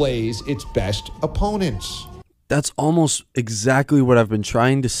it plays its best opponents. That's almost exactly what I've been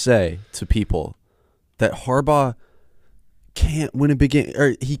trying to say to people, that Harbaugh can't win a big game.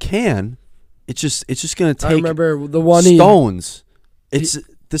 Or he can. It's just going to take I remember the one stones.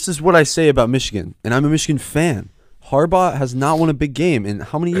 This is what I say about Michigan, and I'm a Michigan fan. Harbaugh has not won a big game in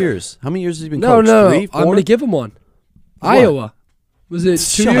how many years? How many years has he been No, coached? no, 3, 4? I'm going to give him one. What? Iowa. Was it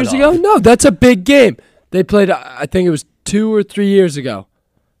 2 Shut years up. ago? No, that's a big game. They played, I think it was 2 or 3 years ago.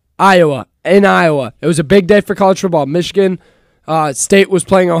 Iowa. In Iowa. It was a big day for college football. Michigan State was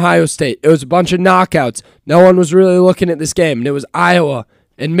playing Ohio State. It was a bunch of knockouts. No one was really looking at this game. And it was Iowa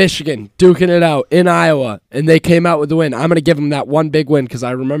and Michigan duking it out in Iowa. And they came out with the win. I'm going to give them that one big win because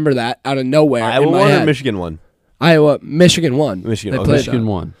I remember that out of nowhere. Iowa in my won head. or Michigan won? Michigan won. Michigan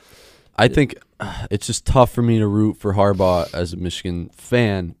won. I think it's just tough for me to root for Harbaugh as a Michigan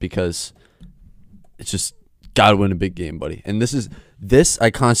fan because it's just got to win a big game, buddy. And this I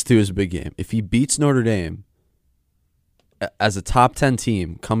constitute as a big game. If he beats Notre Dame as a top 10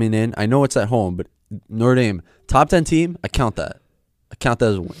 team coming in, I know it's at home, but Notre Dame, top 10 team, I count that. I count that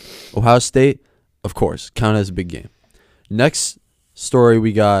as a win. Ohio State, of course, count it as a big game. Next story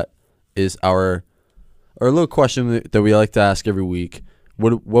we got is our little question that we like to ask every week. What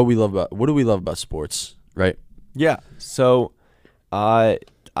do we love about sports, right? Yeah. So I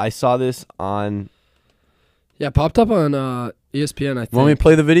saw this on popped up on ESPN, I think. Want me to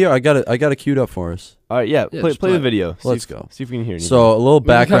play the video? I got it queued up for us. All right, yeah, play the video. Let's go. See if we can hear anything. So a little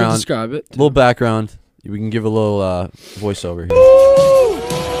background. Kind of describe it. A little background. We can give a little voiceover here.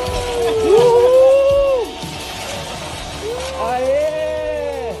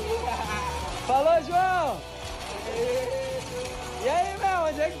 Aê! Falou, João! E aí, meu,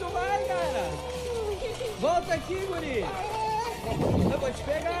 onde é que tu vai, cara? Volta aqui, guri! Eu vou te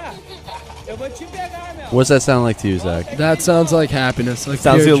pegar! Eu vou te pegar, meu! What's that sound like to you, Zach? That sounds like happiness. Like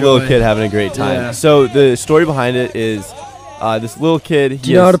sounds like pure a little joy. kid having a great time. Yeah. So the story behind it is this little kid.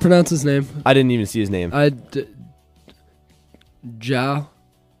 Do you know how to pronounce his name? I didn't even see his name.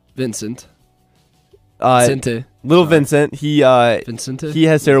 Vincent. Little Vincent. He Vincente? he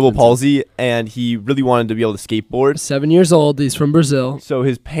has cerebral palsy, and he really wanted to be able to skateboard. 7 years old. He's from Brazil. So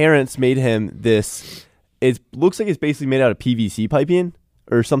his parents made him this. It looks like it's basically made out of PVC piping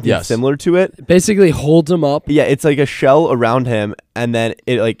or something similar to it. Basically holds him up. Yeah, it's like a shell around him, and then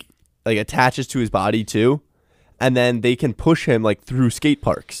it like attaches to his body too, and then they can push him like through skate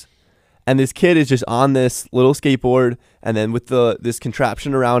parks. And this kid is just on this little skateboard, and then with this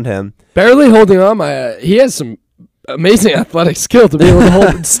contraption around him, barely holding on. He has some amazing athletic skill to be able to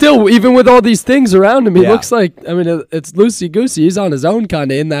hold. Still, even with all these things around him, he looks like, I mean, it's loosey goosey. He's on his own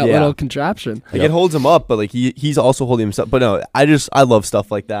kind of in that little contraption. Like it holds him up, but like he's also holding himself. But no, I love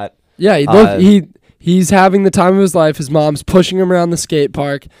stuff like that. Yeah, he's having the time of his life. His mom's pushing him around the skate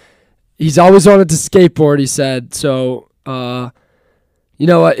park. He's always wanted to skateboard, he said. So, you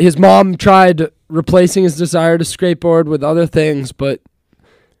know what? His mom tried replacing his desire to skateboard with other things, but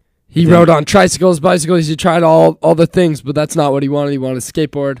he rode on tricycles, bicycles. He tried all the things, but that's not what he wanted. He wanted a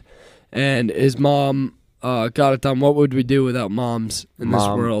skateboard, and his mom got it done. What would we do without moms in this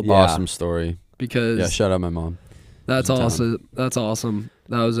world? Awesome story. Because shout out my mom. That's awesome. That's awesome.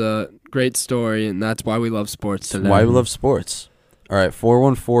 That was a great story, and that's why we love sports today. Why we love sports. All right,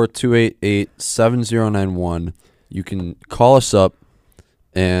 414-288-7091. You can call us up,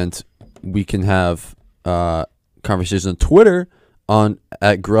 and we can have conversations on Twitter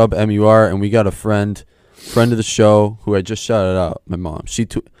at GrubMUR, and we got a friend of the show who I just shouted out, my mom.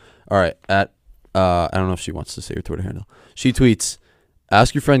 All right, I don't know if she wants to say her Twitter handle. She tweets,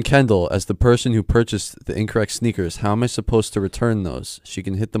 "Ask your friend Kendall, as the person who purchased the incorrect sneakers, how am I supposed to return those? She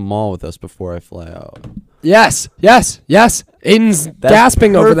can hit the mall with us before I fly out." Yes. Aidan's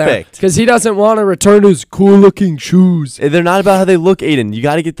gasping over there because he doesn't want to return his cool-looking shoes. They're not about how they look, Aidan. You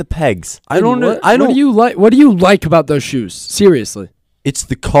got to get the pegs. What do you like? What do you like about those shoes? Seriously, it's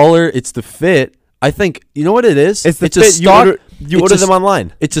the color. It's the fit. I think you know what it is. It's the fit. You order them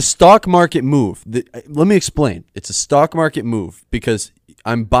online. It's a stock market move. Let me explain. It's a stock market move because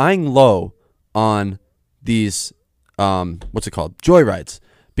I'm buying low on these what's it called? Joyrides,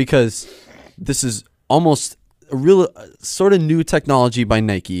 because this is almost a real sort of new technology by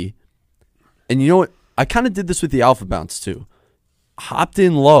Nike. And you know what? I kind of did this with the Alpha Bounce too. Hopped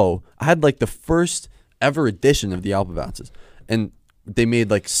in low. I had like the first ever edition of the Alpha Bounces, and they made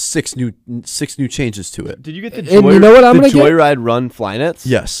like six new changes to it. Did you get the Joyride Run Flyknits?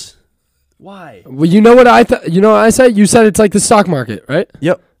 Yes. Why? Well, you know what I thought. You know what I said? You said it's like the stock market, right?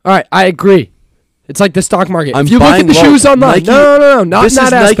 Yep. All right, I agree. It's like the stock market. I'm if you look at the buying shoes online, Nike, no, not this in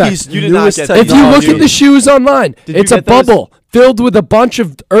that is aspect. Nike's newest If technology. you look at the shoes online, Did you it's a get those? bubble filled with a bunch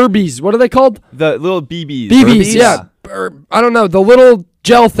of Herbies. What are they called? The little BBs. BBs, yeah. I don't know. The little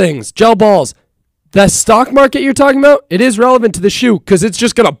gel things, gel balls. The stock market you're talking about, it is relevant to the shoe because it's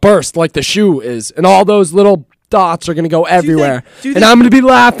just going to burst like the shoe is. And all those little thoughts are going to go everywhere. do you and think- I'm going to be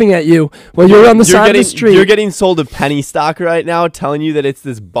laughing at you when you're on the side of the street. You're getting sold a penny stock right now, telling you that it's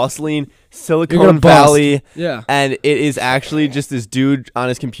this bustling You're Silicon gonna bust. Valley. Yeah. And it is actually just this dude on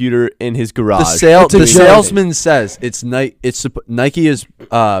his computer in his garage. The salesman says it's Nike. Nike is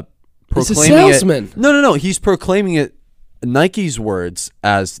proclaiming salesman. it. No. He's proclaiming it. Nike's words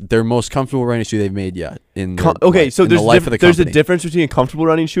as their most comfortable running shoe they've made yet in their so in the life of the there's a company. difference between a comfortable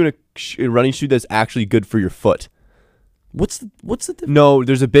running shoe and a running shoe that's actually good for your foot. What's the difference? No,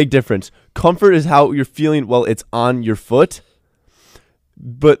 there's a big difference. Comfort is how you're feeling while it's on your foot,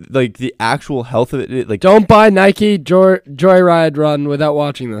 but like the actual health of it, like Don't buy Nike Joyride Run without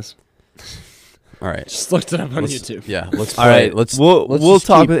watching this. All right, Just looked it up on YouTube. Yeah, let's all play. right. Let's We'll just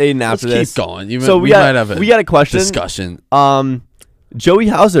talk keep- with Aidan after let's this. Keep going. So we might have got a question. Discussion. Joey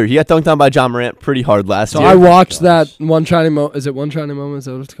Hauser, he got dunked on by John Morant pretty hard last So year. I watched that One Shining Moment. Is it One Shining Moment? Is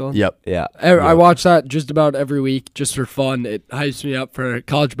that what it's called? Yep. Yeah. I watch that just about every week, just for fun. It hypes me up for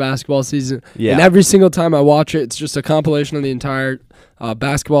college basketball season. Yeah. And every single time I watch it, it's just a compilation of the entire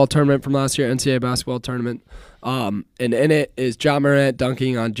basketball tournament from last year, NCAA basketball tournament. And in it is John Morant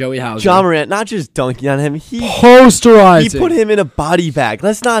dunking on Joey Hauser. John Morant, not just dunking on him, he Posterizing. He put him in a body bag.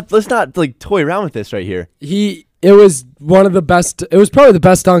 Let's not like toy around with this right here. It was one of the best. It was probably the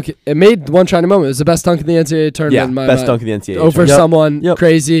best dunk. It made One Shining Moment. It was the best dunk in the NCAA tournament. Yeah, in my best mind. dunk in the NCAA over tournament. someone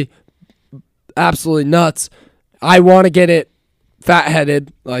crazy, absolutely nuts. I want to get it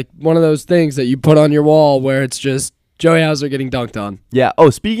fat-headed, like one of those things that you put on your wall where it's just Joey Hauser getting dunked on. Yeah. Oh,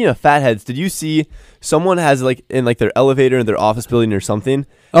 speaking of fatheads, did you see someone has like in like their elevator in their office building or something?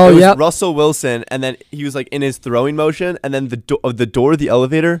 Oh, it was yeah. Russell Wilson, and then he was like in his throwing motion, and then the door of the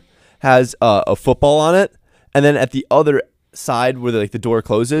elevator has a football on it, and then at the other side where the door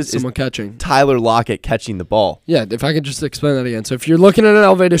closes Someone is catching. Tyler Lockett catching the ball. Yeah, if I could just explain that again. So if you're looking at an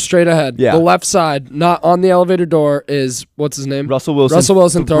elevator straight ahead, Yeah. the left side, not on the elevator door, is, what's his name? Russell Wilson. Russell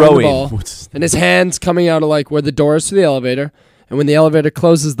Wilson throwing the throwing. ball. And his hand's coming out of like where the door is to the elevator. And when the elevator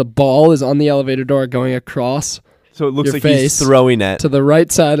closes, the ball is on the elevator door going across. So it looks your like face he's throwing it to the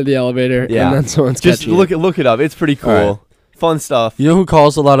right side of the elevator, Yeah. and then someone's Just catching look it up. It's pretty cool. All right. Fun stuff. You know who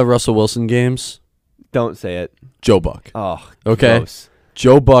calls a lot of Russell Wilson games? Don't say it. Joe Buck. Oh, okay. gross.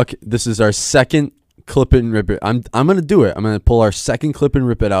 Joe Buck. This is our second clip and rip it. I'm gonna do it. I'm gonna pull our second clip and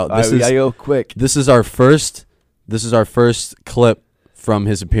rip it out. All right, we gotta go quick. This is our first clip from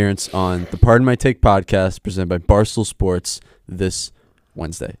his appearance on the Pardon My Take podcast presented by Barstool Sports this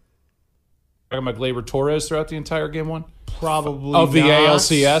Wednesday. Talking about Gleyber Torres throughout the entire game one? Probably of the not.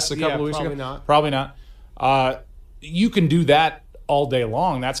 ALCS a couple of weeks probably ago? not. Probably not. You can do that all day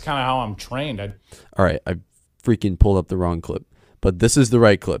long. That's kind of how I'm trained. All right, I freaking pulled up the wrong clip, but this is the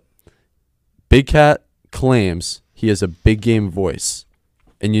right clip. Big Cat claims he has a big game voice.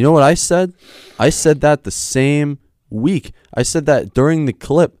 And you know what I said? I said that the same week. I said that during the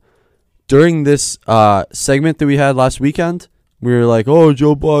clip. During this segment that we had last weekend, we were like, oh,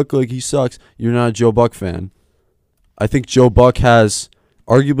 Joe Buck, like he sucks. You're not a Joe Buck fan. I think Joe Buck has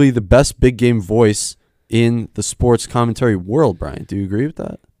arguably the best big game voice in the sports commentary world, Brian. Do you agree with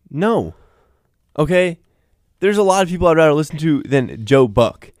that? No. Okay. There's a lot of people I'd rather listen to than Joe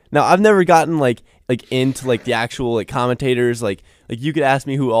Buck. Now, I've never gotten like into like the actual like commentators. Like you could ask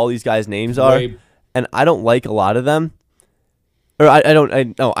me who all these guys' names are, and I don't like a lot of them. Or I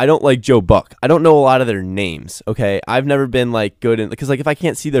don't like Joe Buck. I don't know a lot of their names. Okay, I've never been like good in because like if I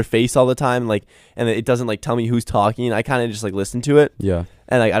can't see their face all the time, like and it doesn't like tell me who's talking, I kind of just like listen to it. Yeah.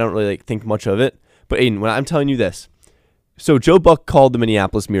 And like I don't really like think much of it. But Aidan, when I'm telling you this, so Joe Buck called the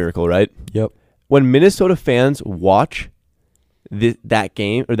Minneapolis Miracle, right? Yep. When Minnesota fans watch that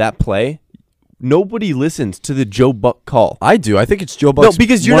game or that play, nobody listens to the Joe Buck call. I do. I think it's Joe Buck's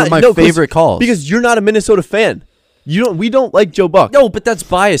you're one of my favorite calls. Because you're not a Minnesota fan. We don't like Joe Buck. No, but that's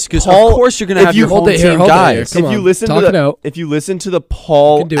biased because of course you're gonna have your home team guys. If you listen to the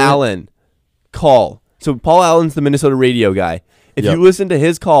Paul Allen call, so Paul Allen's the Minnesota radio guy. If you listen to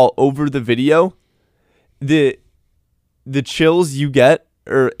his call over the video, the chills you get,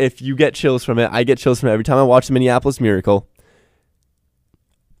 or if you get chills from it, I get chills from it every time I watch the Minneapolis Miracle.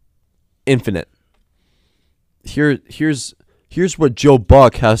 Infinite. Here's what Joe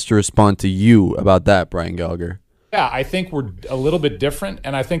Buck has to respond to you about that, Brian Gallagher. Yeah, I think we're a little bit different,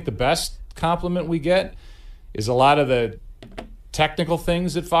 and I think the best compliment we get is a lot of the technical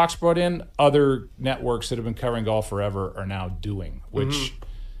things that Fox brought in, other networks that have been covering golf forever are now doing, which,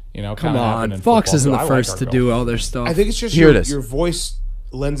 you know, Come kind of on, happened in Fox football, isn't too. the I first like to our do golf. all their stuff. I think it's just your voice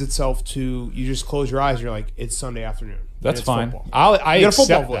lends itself to you just close your eyes and you're like, it's Sunday afternoon. That's it's fine. football. I you got a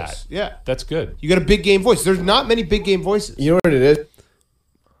football accept voice. that. Yeah. That's good. You got a big game voice. There's not many big game voices. You know what it is?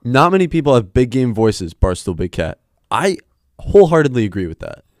 Not many people have big game voices. Barstool Big Cat. I wholeheartedly agree with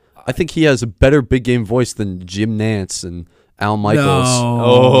that. I think he has a better big game voice than Jim Nantz and Al Michaels.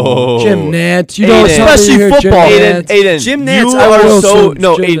 No. Jim Nantz. You don't especially football. Aiden, Jim Nantz.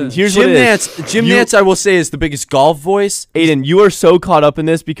 Aiden, here's what it is. Jim Nantz, I will say, is the biggest golf voice. Aiden, you are so caught up in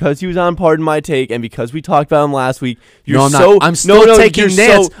this because he was on Pardon My Take, and because we talked about him last week. I'm still taking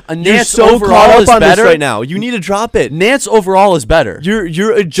Nantz. You're so caught up on this right now. You need to drop it. Nantz overall is better.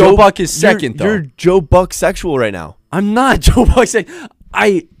 You're a Joe Buck is second, though. You're Joe Buck sexual right now. I'm not Joe Buck sexual.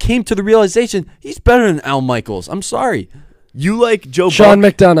 I came to the realization he's better than Al Michaels. I'm sorry. You like Joe Sean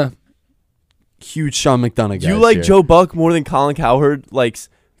Buck. McDonough. Huge Sean McDonough guy. You like Joe Buck more than Colin Cowherd likes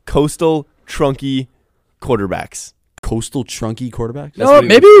coastal, trunky quarterbacks. Coastal, trunky quarterbacks? No,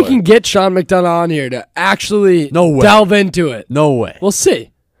 maybe we can get Sean McDonough on here to actually delve into it. No way. We'll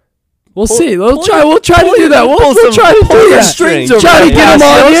see. We'll see. We'll try to do that. We'll try to do that. Try to get him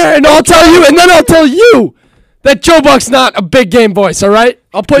on here, and I'll tell you, and then I'll tell you that Joe Buck's not a big game voice, all right?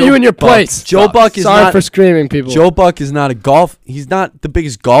 I'll put you in your place. Joe Buck is Sorry not, for screaming, people. Joe Buck is not a golf. He's not the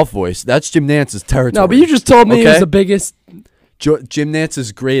biggest golf voice. That's Jim Nantz's territory. No, but you just told me he was the biggest. Jim Nantz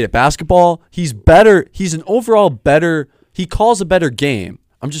is great at basketball. He's better. He's an overall better. He calls a better game.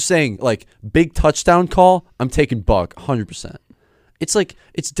 I'm just saying, like, big touchdown call, I'm taking Buck 100%. It's like,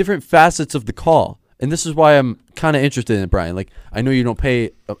 it's different facets of the call. And this is why I'm kind of interested in it, Brian. Like, I know you don't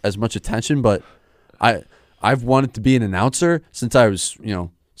pay as much attention, but I've wanted to be an announcer since I was,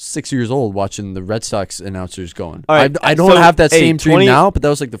 6 years old watching the Red Sox announcers going. All right, I don't have that same dream now, but that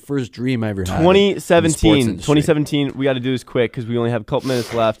was like the first dream I ever had. 2017, we got to do this quick because we only have a couple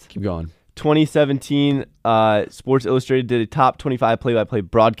minutes left. Keep going. 2017, Sports Illustrated did a top 25 play-by-play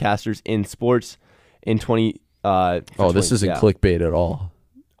broadcasters in sports in 20. This isn't clickbait at all.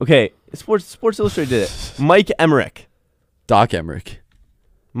 Okay, Sports Illustrated did it. Mike Emmerich. Doc Emmerich.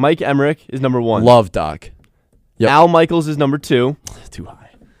 Mike Emmerich is number 1. Love Doc. Yep. Al Michaels is number 2. Too high.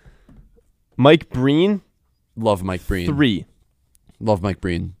 Mike Breen. Love Mike Breen. 3. Love Mike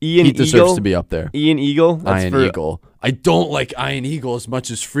Breen. He deserves to be up there. Ian Eagle. Ian Eagle. I don't like Ian Eagle as much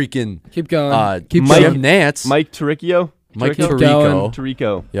as freaking. Keep going. Jim Nantz. Mike Tirico. Mike Tirico.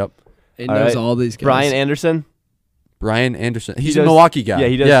 Tirico. Yep. He knows all these guys. Brian Anderson. He's a Milwaukee guy. Yeah,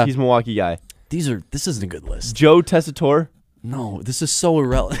 he does. Yeah. He's a Milwaukee guy. This isn't a good list. Joe Tessitore. No, this is so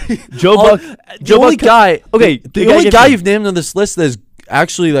irrelevant. The only guy you've named on this list that is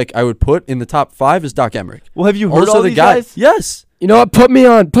actually like I would put in the top 5 is Doc Emmerich. Well, have you heard all these guys? Yes. You know what? Put me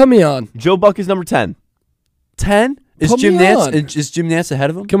on. Joe Buck is number 10. 10? Is Jim Nantz ahead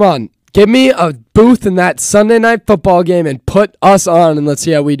of him? Come on. Give me a booth in that Sunday night football game and put us on, and let's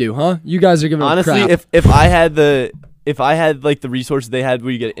see how we do, huh? You guys are giving honestly, crap. if I had like the resources they had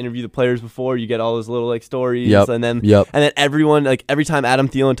where you get to interview the players before, you get all those little like stories, and then everyone, like every time Adam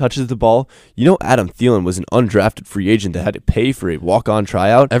Thielen touches the ball, Adam Thielen was an undrafted free agent that had to pay for a walk-on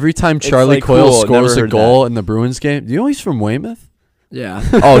tryout. Every time Charlie Coyle scores a goal in the Bruins game, do you know he's from Weymouth? Yeah.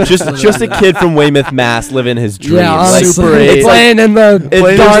 Oh, just a kid from Weymouth, Mass, living his dreams. Yeah, honestly. Playing in the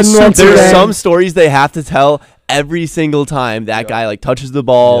garden once a There's day. some stories they have to tell every single time that guy like touches the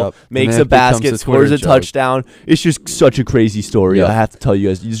ball, makes a basket, scores a touchdown. It's just such a crazy story. I have to tell you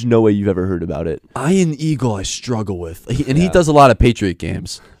guys, there's no way you've ever heard about it. Ian Eagle, I struggle with, he does a lot of Patriot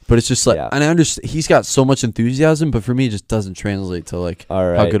games, but it's just like, and I understand he's got so much enthusiasm, but for me, it just doesn't translate to like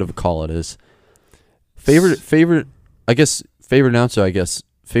how good of a call it is. Favorite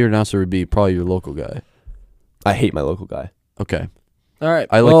announcer would be probably your local guy. I hate my local guy. Okay. All right.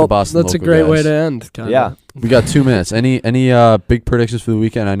 I like the Boston That's a local great guys. way to end. Kinda. Yeah. We got 2 minutes. Any big predictions for the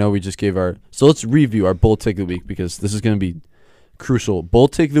weekend? I know we just gave so let's review our Bull Take of the Week because this is going to be crucial. Bull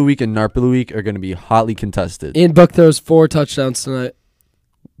Take of the Week and Narp of the Week are going to be hotly contested. Ian Book throws 4 touchdowns tonight.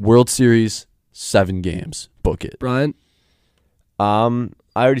 World Series, 7 games. Book it. Brian? I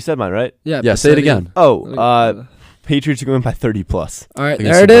already said mine, right? Yeah. Say it again. Patriots are going by 30 plus. All right,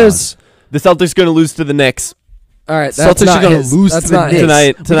 there it is. The Celtics are going to lose to the Knicks. All right, that's Celtics are going to lose to the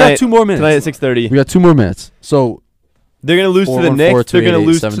Knicks tonight. We got 2 more minutes. Tonight at 6:30. We got 2 more minutes. So they're going to lose to the Knicks. They're going to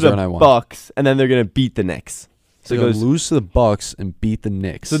lose to the Bucks, and then they're going to beat the Knicks. So they're going to lose to the Bucks and beat the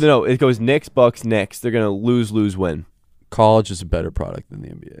Knicks. So no, it goes Knicks, Bucks, Knicks. They're going to lose, win. College is a better product than the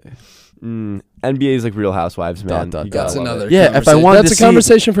NBA. NBA is like Real Housewives, man. That's another. Yeah, if I wanted that's a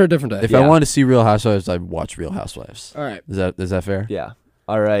conversation for a different day. If I wanted to see Real Housewives, I'd watch Real Housewives. All right. Is that fair? Yeah.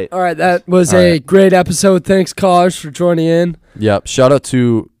 All right. That was a great episode. Thanks, callers, for joining in. Yep. Shout out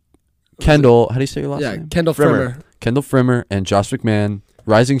to Kendall. How do you say your last name? Kendall Pfrimmer. Kendall Pfrimmer and Josh McMahon,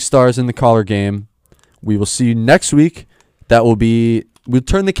 rising stars in the caller game. We will see you next week. We'll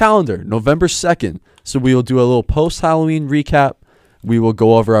turn the calendar, November 2nd. So we will do a little post-Halloween recap. We will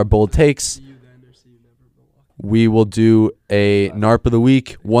go over our bold takes. We will do a Narp of the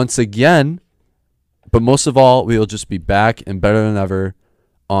week once again. But most of all, we will just be back and better than ever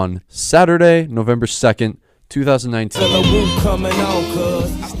on Saturday, November 2nd, 2019.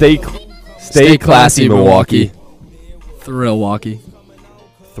 Stay classy, Milwaukee. Thrill-walkie.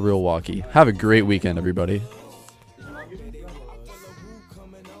 Thrill-walkie. Have a great weekend, everybody.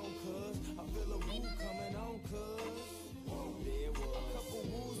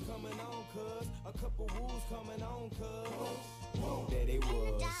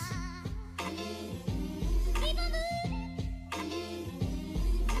 Keep on moving.